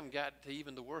 But we haven't gotten to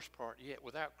even the worst part yet.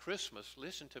 Without Christmas,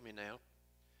 listen to me now,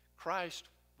 Christ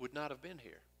would not have been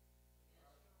here.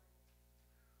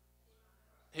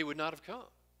 He would not have come.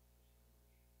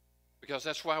 Because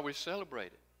that's why we celebrate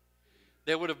it.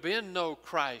 There would have been no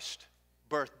Christ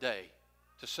birthday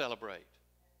to celebrate.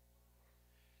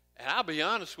 And I'll be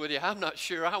honest with you, I'm not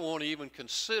sure I want to even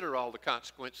consider all the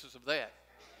consequences of that.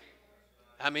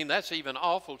 I mean, that's even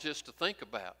awful just to think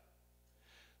about.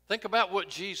 Think about what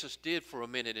Jesus did for a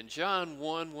minute. In John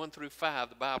 1:1-5,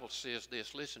 the Bible says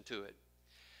this. Listen to it.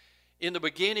 In the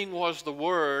beginning was the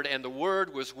Word, and the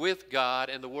Word was with God,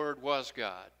 and the Word was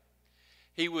God.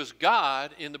 He was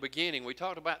God in the beginning. We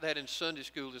talked about that in Sunday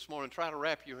school this morning. Try to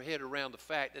wrap your head around the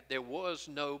fact that there was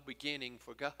no beginning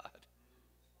for God.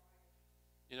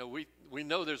 You know, we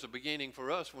know there's a beginning for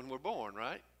us when we're born,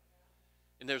 right?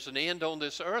 And there's an end on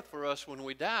this earth for us when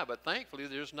we die, but thankfully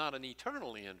there's not an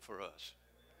eternal end for us.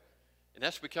 And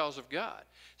that's because of God.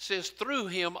 It says, through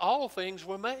him all things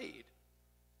were made.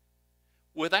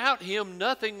 Without him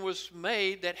nothing was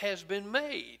made that has been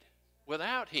made.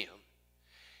 Without him.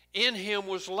 In him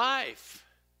was life,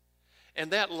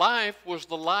 and that life was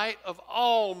the light of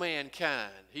all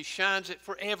mankind. He shines it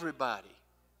for everybody.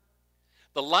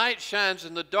 The light shines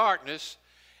in the darkness,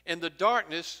 and the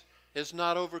darkness has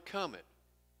not overcome it.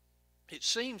 It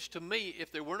seems to me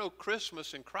if there were no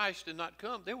Christmas and Christ did not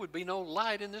come, there would be no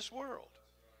light in this world.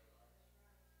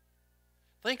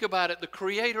 Think about it, the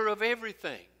creator of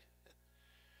everything.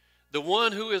 The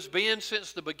one who has been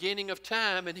since the beginning of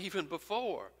time and even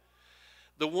before.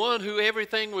 The one who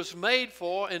everything was made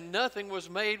for and nothing was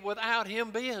made without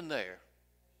him being there.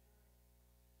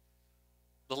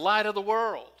 The light of the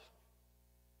world.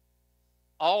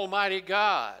 Almighty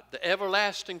God, the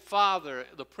everlasting Father,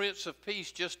 the Prince of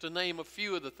Peace, just to name a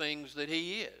few of the things that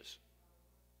he is.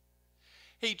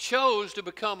 He chose to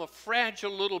become a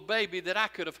fragile little baby that I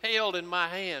could have held in my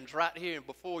hands right here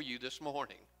before you this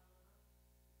morning.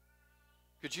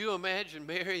 Could you imagine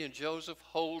Mary and Joseph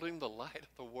holding the light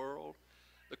of the world?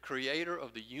 The creator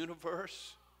of the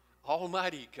universe,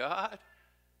 Almighty God.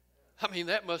 I mean,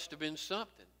 that must have been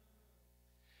something.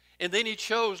 And then he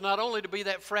chose not only to be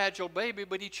that fragile baby,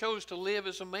 but he chose to live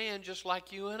as a man just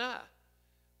like you and I,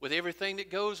 with everything that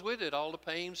goes with it, all the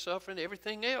pain, suffering,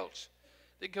 everything else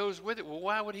that goes with it. Well,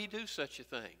 why would he do such a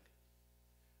thing?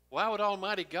 Why would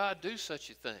Almighty God do such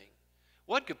a thing?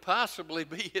 What could possibly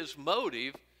be his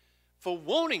motive for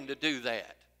wanting to do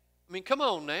that? I mean, come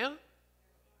on now.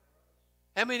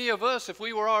 How many of us, if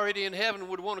we were already in heaven,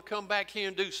 would want to come back here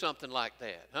and do something like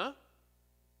that, huh?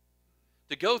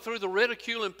 To go through the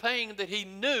ridicule and pain that he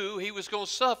knew he was going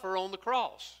to suffer on the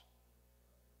cross.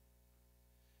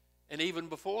 And even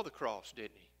before the cross,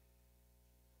 didn't he?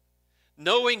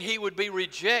 Knowing he would be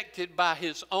rejected by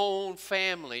his own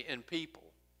family and people.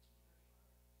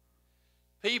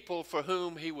 People for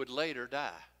whom he would later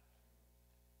die.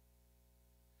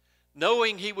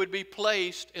 Knowing he would be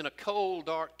placed in a cold,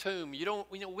 dark tomb. We don't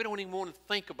even want to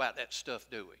think about that stuff,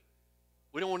 do we?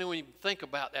 We don't want to even think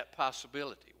about that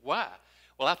possibility. Why?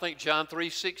 Well, I think John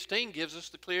 3:16 gives us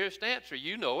the clearest answer.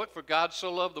 You know it. For God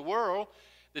so loved the world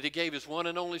that he gave his one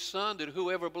and only Son, that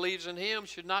whoever believes in him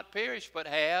should not perish but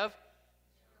have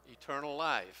eternal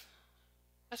life.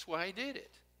 That's why he did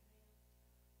it.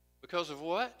 Because of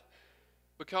what?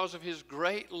 Because of his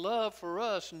great love for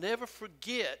us. Never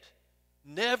forget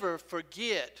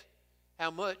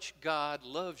how much God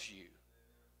loves you.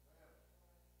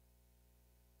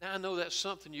 Now, I know that's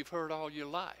something you've heard all your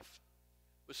life,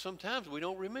 but sometimes we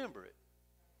don't remember it.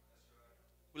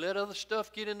 We let other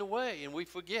stuff get in the way, and we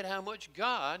forget how much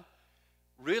God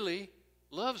really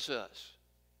loves us.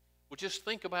 Well, just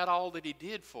think about all that he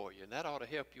did for you, and that ought to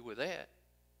help you with that.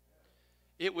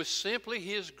 It was simply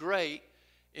his great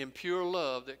in pure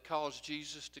love that caused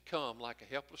Jesus to come like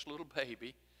a helpless little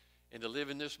baby and to live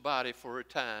in this body for a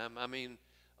time. I mean,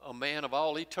 a man of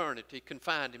all eternity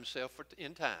confined himself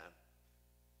in time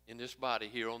in this body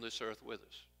here on this earth with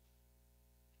us.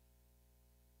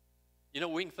 You know,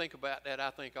 we can think about that, I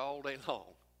think, all day long.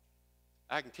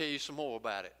 I can tell you some more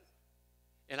about it.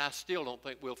 And I still don't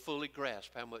think we'll fully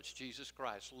grasp how much Jesus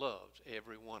Christ loves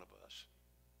every one of us.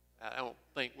 I don't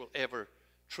think we'll ever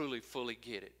truly fully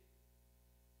get it.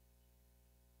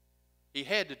 He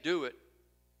had to do it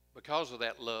because of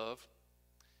that love,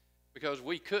 because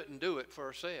we couldn't do it for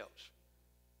ourselves.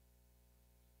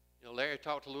 You know, Larry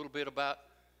talked a little bit about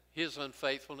his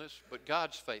unfaithfulness, but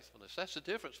God's faithfulness. That's the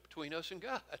difference between us and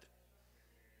God.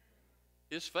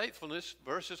 His faithfulness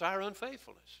versus our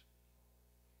unfaithfulness.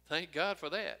 Thank God for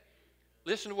that.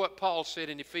 Listen to what Paul said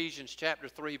in Ephesians chapter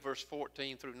 3, verse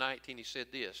 14 through 19. He said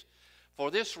this,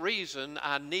 "For this reason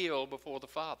I kneel before the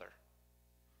Father."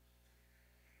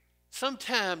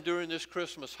 Sometime during this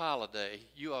Christmas holiday,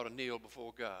 you ought to kneel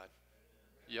before God.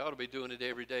 You ought to be doing it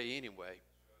every day anyway.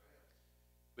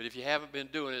 But if you haven't been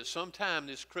doing it, sometime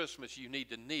this Christmas you need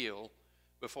to kneel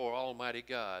before Almighty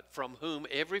God, from whom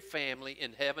every family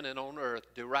in heaven and on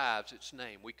earth derives its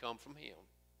name. We come from Him.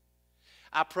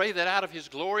 I pray that out of His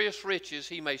glorious riches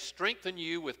He may strengthen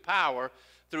you with power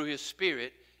through His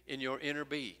Spirit in your inner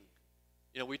being.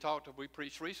 You know, we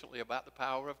preached recently about the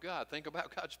power of God. Think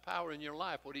about God's power in your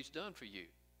life, what He's done for you.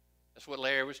 That's what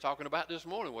Larry was talking about this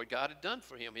morning, what God had done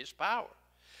for him, His power.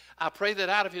 I pray that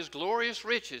out of His glorious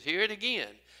riches, hear it again,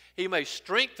 He may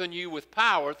strengthen you with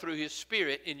power through His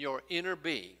Spirit in your inner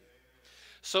being,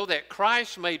 so that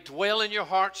Christ may dwell in your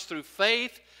hearts through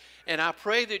faith. And I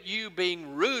pray that you,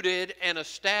 being rooted and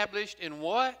established in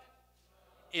what?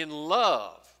 In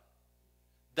love.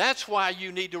 That's why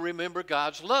you need to remember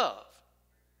God's love.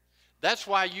 That's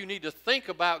why you need to think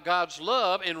about God's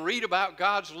love and read about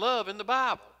God's love in the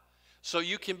Bible, so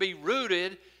you can be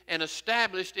rooted and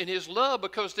established in His love,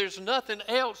 because there's nothing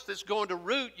else that's going to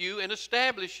root you and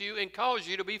establish you and cause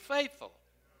you to be faithful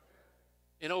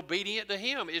and obedient to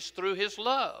Him. It's through His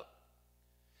love.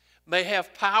 May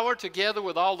have power together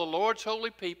with all the Lord's holy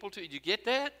people. Did you get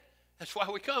that? That's why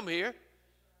we come here.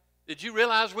 Did you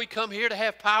realize we come here to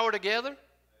have power together?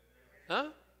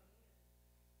 Huh?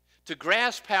 To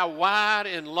grasp how wide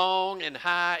and long and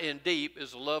high and deep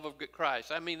is the love of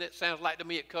Christ. I mean, that sounds like to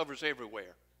me it covers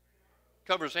everywhere.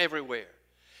 Covers everywhere.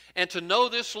 And to know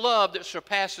this love that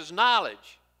surpasses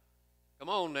knowledge. Come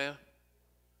on now.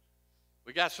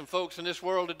 We got some folks in this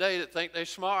world today that think they're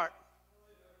smart.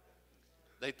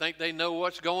 They think they know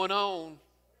what's going on.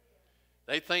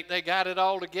 They think they got it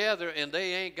all together, and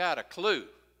they ain't got a clue.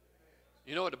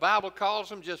 You know what the Bible calls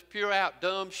them? Just pure out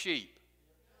dumb sheep.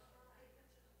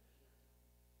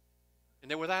 And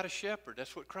they're without a shepherd.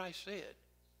 That's what Christ said.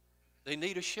 They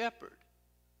need a shepherd.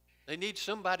 They need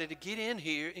somebody to get in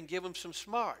here and give them some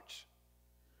smarts.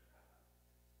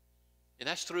 And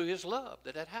that's through His love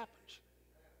that happens.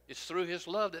 It's through His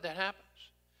love that happens.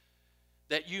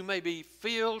 That you may be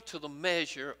filled to the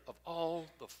measure of all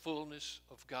the fullness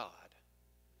of God.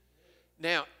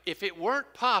 Now, if it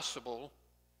weren't possible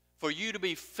for you to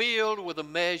be filled with a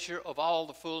measure of all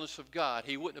the fullness of God,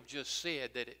 He wouldn't have just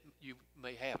said that you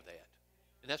may have that.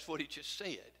 And that's what He just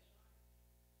said.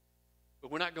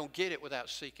 But we're not going to get it without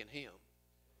seeking Him.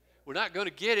 We're not going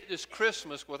to get it this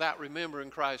Christmas without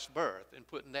remembering Christ's birth and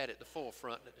putting that at the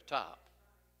forefront and at the top.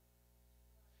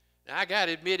 Now, I got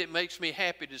to admit, it makes me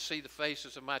happy to see the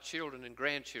faces of my children and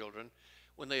grandchildren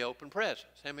when they open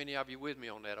presents. How many of you with me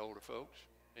on that, older folks?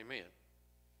 Amen.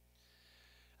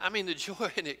 I mean, the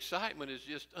joy and excitement is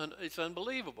just, it's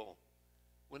unbelievable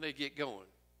when they get going.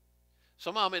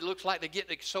 Some of them, it looks like they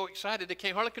get so excited they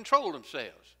can't hardly control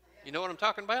themselves. You know what I'm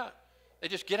talking about? They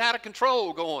just get out of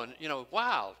control going,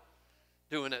 wild,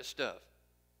 doing that stuff.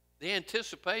 The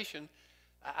anticipation,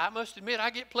 I must admit,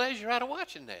 I get pleasure out of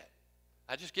watching that.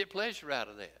 I just get pleasure out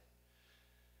of that.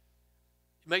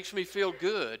 It makes me feel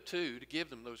good, too, to give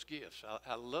them those gifts.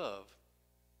 I love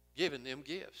giving them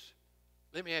gifts.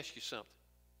 Let me ask you something.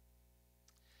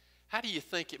 How do you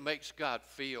think it makes God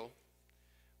feel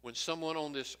when someone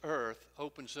on this earth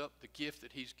opens up the gift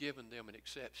that He's given them and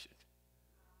accepts it?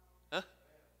 Huh?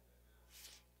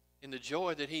 And the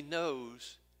joy that He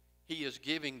knows He is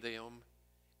giving them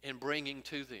and bringing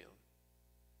to them.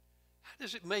 How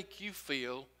does it make you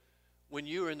feel when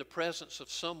you're in the presence of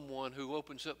someone who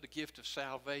opens up the gift of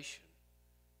salvation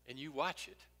and you watch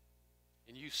it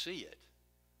and you see it?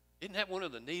 Isn't that one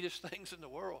of the neatest things in the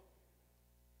world?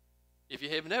 If you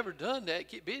have never done that,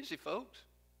 get busy, folks.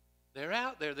 They're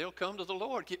out there. They'll come to the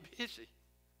Lord. Get busy.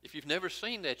 If you've never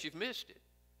seen that, you've missed it.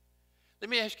 Let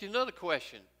me ask you another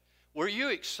question. Were you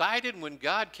excited when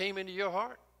God came into your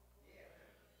heart?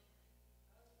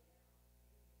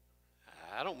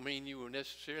 I don't mean you were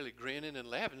necessarily grinning and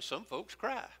laughing. Some folks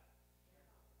cry.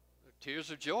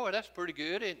 Tears of joy, that's pretty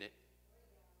good, isn't it?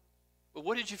 But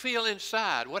what did you feel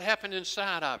inside? What happened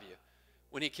inside of you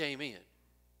when he came in?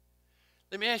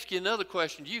 Let me ask you another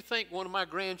question. Do you think one of my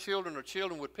grandchildren or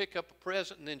children would pick up a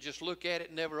present and then just look at it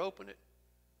and never open it?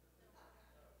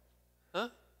 Huh?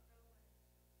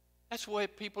 That's the way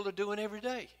people are doing every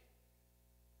day.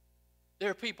 There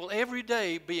are people every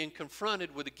day being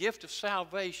confronted with the gift of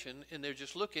salvation, and they're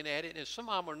just looking at it, and some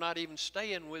of them are not even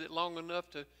staying with it long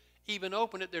enough to even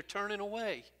open it. They're turning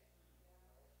away.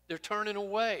 They're turning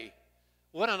away.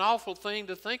 What an awful thing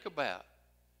to think about.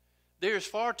 There's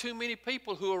far too many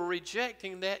people who are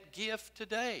rejecting that gift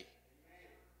today.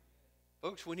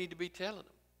 Folks, we need to be telling them.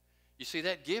 You see,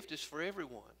 that gift is for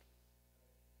everyone.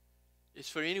 It's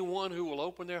for anyone who will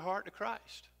open their heart to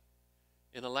Christ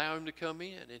and allow him to come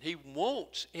in. And he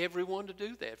wants everyone to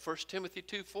do that. 1 Timothy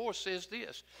 2:4 says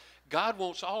this: God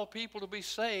wants all people to be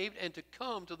saved and to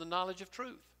come to the knowledge of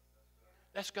truth.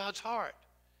 That's God's heart.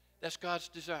 That's God's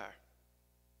desire.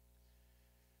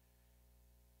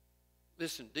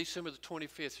 Listen, December the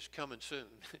 25th is coming soon.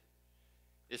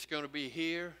 It's going to be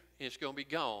here and it's going to be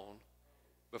gone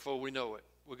before we know it.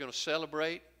 We're going to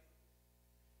celebrate,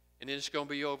 and then it's going to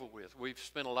be over with. We've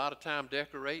spent a lot of time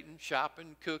decorating,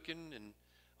 shopping, cooking, and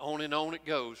on it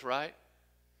goes, right?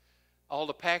 All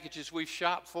the packages we've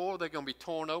shopped for, they're going to be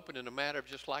torn open in a matter of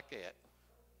just like that.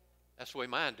 That's the way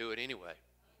mine do it anyway.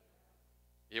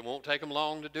 It won't take them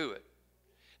long to do it.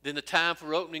 Then the time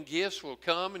for opening gifts will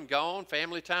come and gone.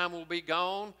 Family time will be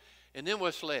gone. And then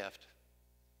what's left?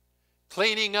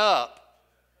 Cleaning up.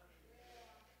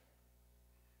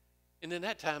 And then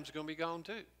that time's going to be gone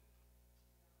too.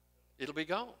 It'll be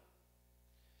gone.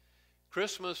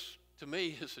 Christmas, to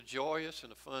me, is a joyous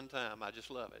and a fun time. I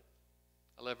just love it.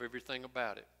 I love everything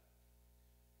about it.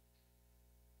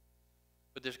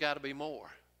 But there's got to be more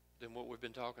than what we've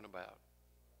been talking about.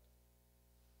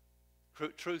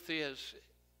 Truth is,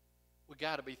 we've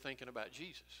got to be thinking about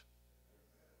Jesus.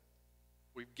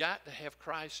 We've got to have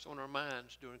Christ on our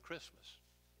minds during Christmas.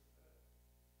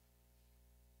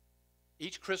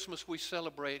 Each Christmas we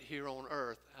celebrate here on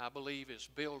earth, I believe, is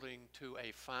building to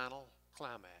a final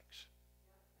climax.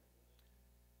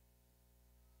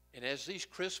 And as these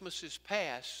Christmases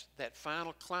pass, that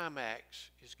final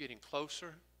climax is getting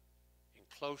closer and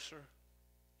closer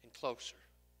and closer.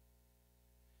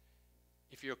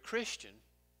 If you're a Christian,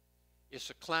 it's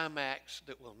a climax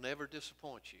that will never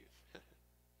disappoint you.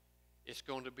 It's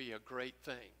going to be a great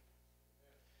thing.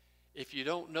 If you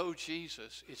don't know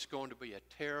Jesus, it's going to be a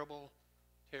terrible,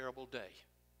 terrible day.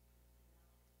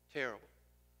 Terrible.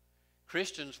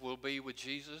 Christians will be with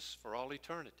Jesus for all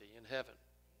eternity in heaven.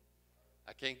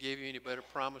 I can't give you any better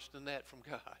promise than that from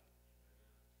God.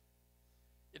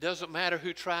 It doesn't matter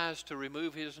who tries to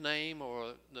remove his name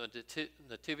or the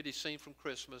nativity scene from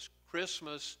Christmas.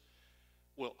 Christmas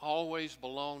will always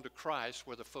belong to Christ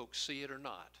whether folks see it or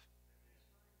not.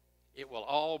 It will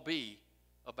all be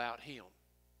about him.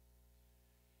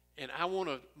 And I want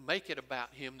to make it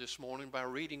about him this morning by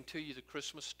reading to you the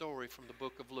Christmas story from the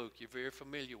book of Luke. You're very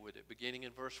familiar with it, beginning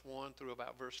in verse 1 through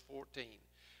about verse 14.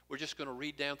 We're just going to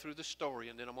read down through the story,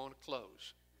 and then I'm going to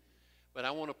close. But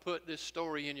I want to put this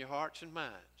story in your hearts and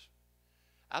minds.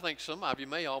 I think some of you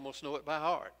may almost know it by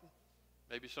heart.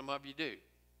 Maybe some of you do.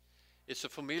 It's a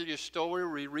familiar story.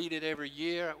 We read it every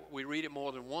year. We read it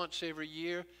more than once every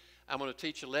year. I'm going to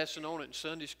teach a lesson on it in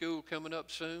Sunday school coming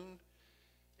up soon.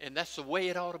 And that's the way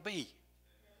it ought to be.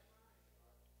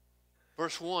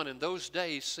 Verse 1, in those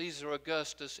days Caesar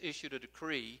Augustus issued a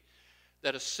decree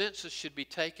that a census should be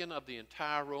taken of the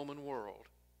entire Roman world.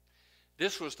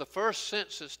 This was the first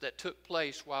census that took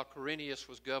place while Quirinius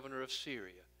was governor of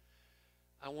Syria.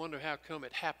 I wonder how come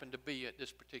it happened to be at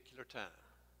this particular time.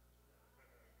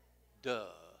 Duh.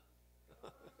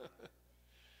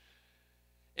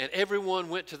 And everyone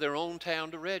went to their own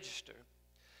town to register.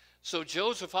 So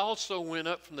Joseph also went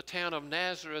up from the town of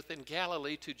Nazareth in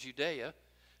Galilee to Judea,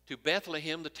 to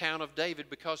Bethlehem, the town of David,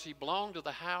 because he belonged to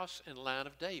the house and line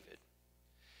of David.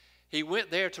 He went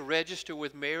there to register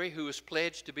with Mary, who was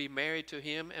pledged to be married to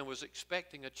him and was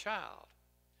expecting a child.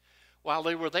 While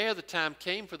they were there, the time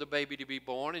came for the baby to be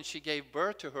born, and she gave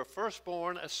birth to her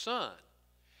firstborn, a son.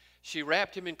 She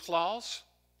wrapped him in cloths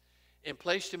and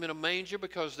placed him in a manger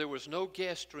because there was no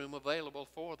guest room available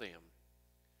for them.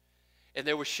 And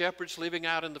there were shepherds living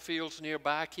out in the fields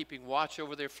nearby, keeping watch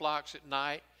over their flocks at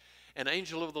night. An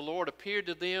angel of the Lord appeared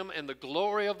to them, and the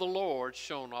glory of the Lord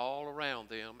shone all around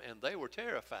them, and they were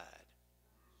terrified.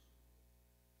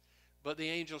 But the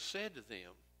angel said to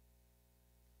them,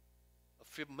 a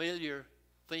familiar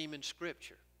theme in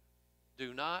Scripture,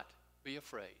 do not be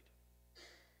afraid.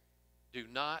 Do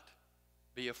not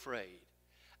be afraid.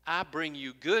 I bring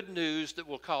you good news that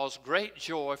will cause great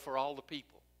joy for all the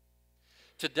people.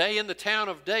 Today in the town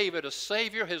of David, a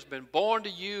Savior has been born to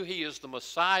you. He is the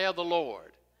Messiah, the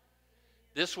Lord.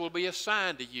 This will be a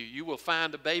sign to you. You will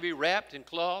find a baby wrapped in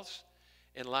cloths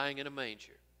and lying in a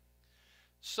manger.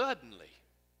 Suddenly,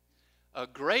 a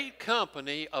great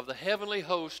company of the heavenly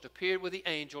host appeared with the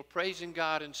angel, praising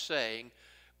God and saying,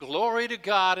 Glory to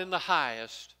God in the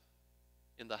highest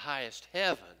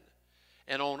heaven,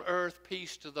 and on earth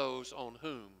peace to those on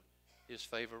whom his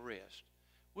favor rests.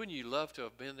 Wouldn't you love to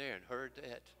have been there and heard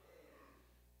that?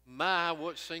 My,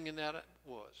 what singing that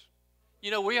was. You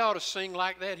know, we ought to sing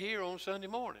like that here on Sunday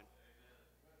morning.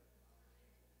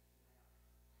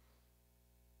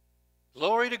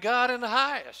 Glory to God in the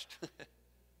highest.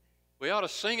 We ought to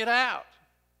sing it out.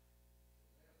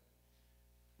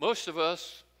 Most of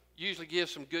us usually give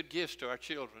some good gifts to our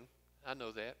children. I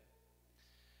know that.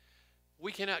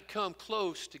 We cannot come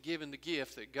close to giving the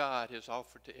gift that God has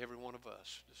offered to every one of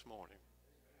us this morning.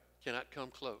 Cannot come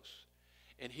close.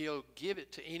 And he'll give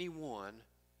it to anyone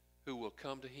who will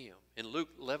come to him. In Luke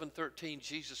 11:13,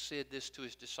 Jesus said this to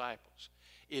his disciples.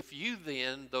 If you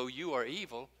then, though you are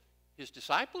evil, his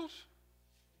disciples,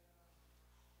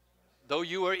 though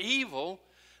you are evil,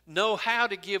 know how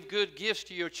to give good gifts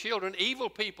to your children. Evil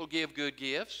people give good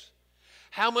gifts.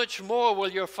 How much more will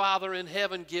your Father in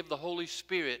heaven give the Holy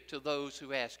Spirit to those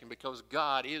who ask him? Because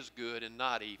God is good and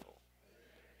not evil.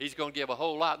 He's going to give a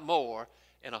whole lot more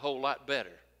and a whole lot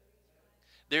better.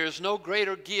 There is no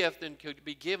greater gift than could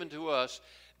be given to us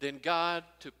than God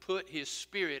to put his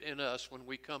Spirit in us when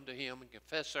we come to him and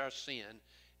confess our sin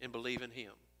and believe in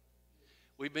him.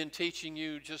 We've been teaching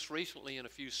you just recently in a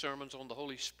few sermons on the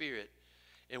Holy Spirit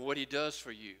and what he does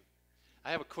for you.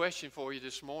 I have a question for you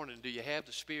this morning. Do you have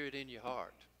the Spirit in your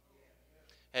heart?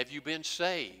 Have you been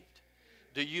saved?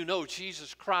 Do you know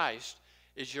Jesus Christ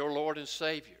is your Lord and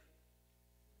Savior?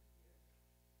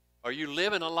 Are you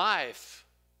living a life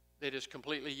that is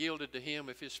completely yielded to him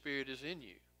if his Spirit is in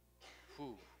you?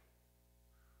 Whew.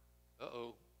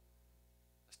 Uh-oh.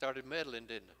 I started meddling,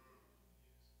 didn't I?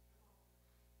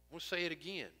 I'm going to say it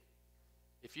again.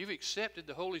 If you've accepted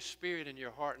the Holy Spirit in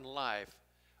your heart and life,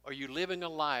 are you living a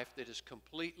life that is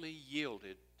completely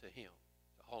yielded to him,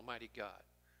 to Almighty God?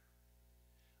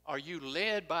 Are you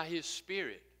led by his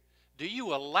Spirit? Do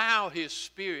you allow his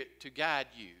Spirit to guide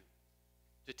you,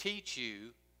 to teach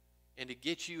you, and to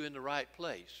get you in the right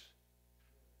place,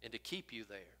 and to keep you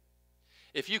there?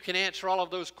 If you can answer all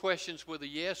of those questions with a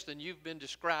yes, then you've been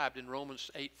described in Romans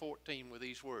 8:14 with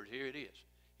these words. Here it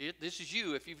is. This is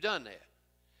you if you've done that.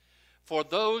 For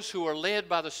those who are led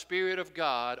by the Spirit of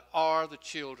God are the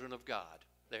children of God.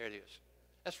 There it is.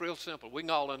 That's real simple. We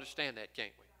can all understand that,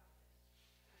 can't we?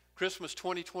 Christmas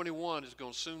 2021 is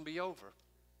going to soon be over.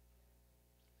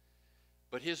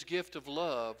 But his gift of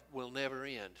love will never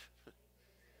end.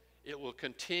 It will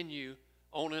continue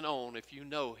on and on if you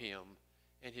know him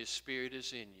and his Spirit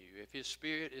is in you. If his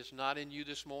Spirit is not in you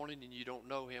this morning and you don't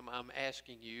know him, I'm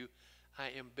asking you, I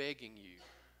am begging you.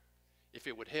 If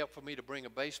it would help for me to bring a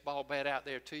baseball bat out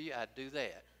there to you, I'd do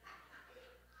that.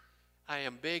 I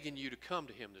am begging you to come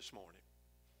to him this morning,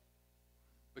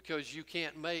 because you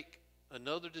can't make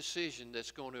another decision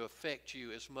that's going to affect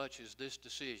you as much as this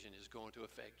decision is going to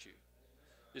affect you.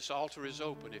 This altar is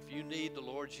open. If you need the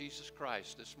Lord Jesus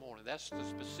Christ this morning, that's the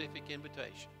specific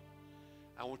invitation.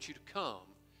 I want you to come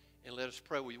and let us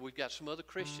pray with you. We've got some other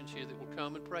Christians here that will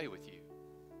come and pray with you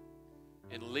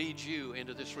and lead you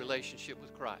into this relationship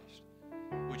with Christ.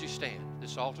 Would you stand?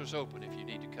 This altar's open if you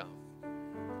need to come.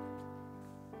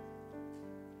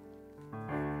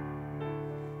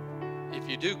 If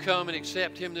you do come and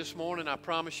accept him this morning, I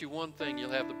promise you one thing,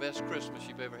 you'll have the best Christmas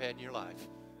you've ever had in your life.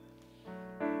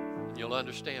 And you'll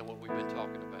understand what we've been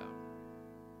talking about.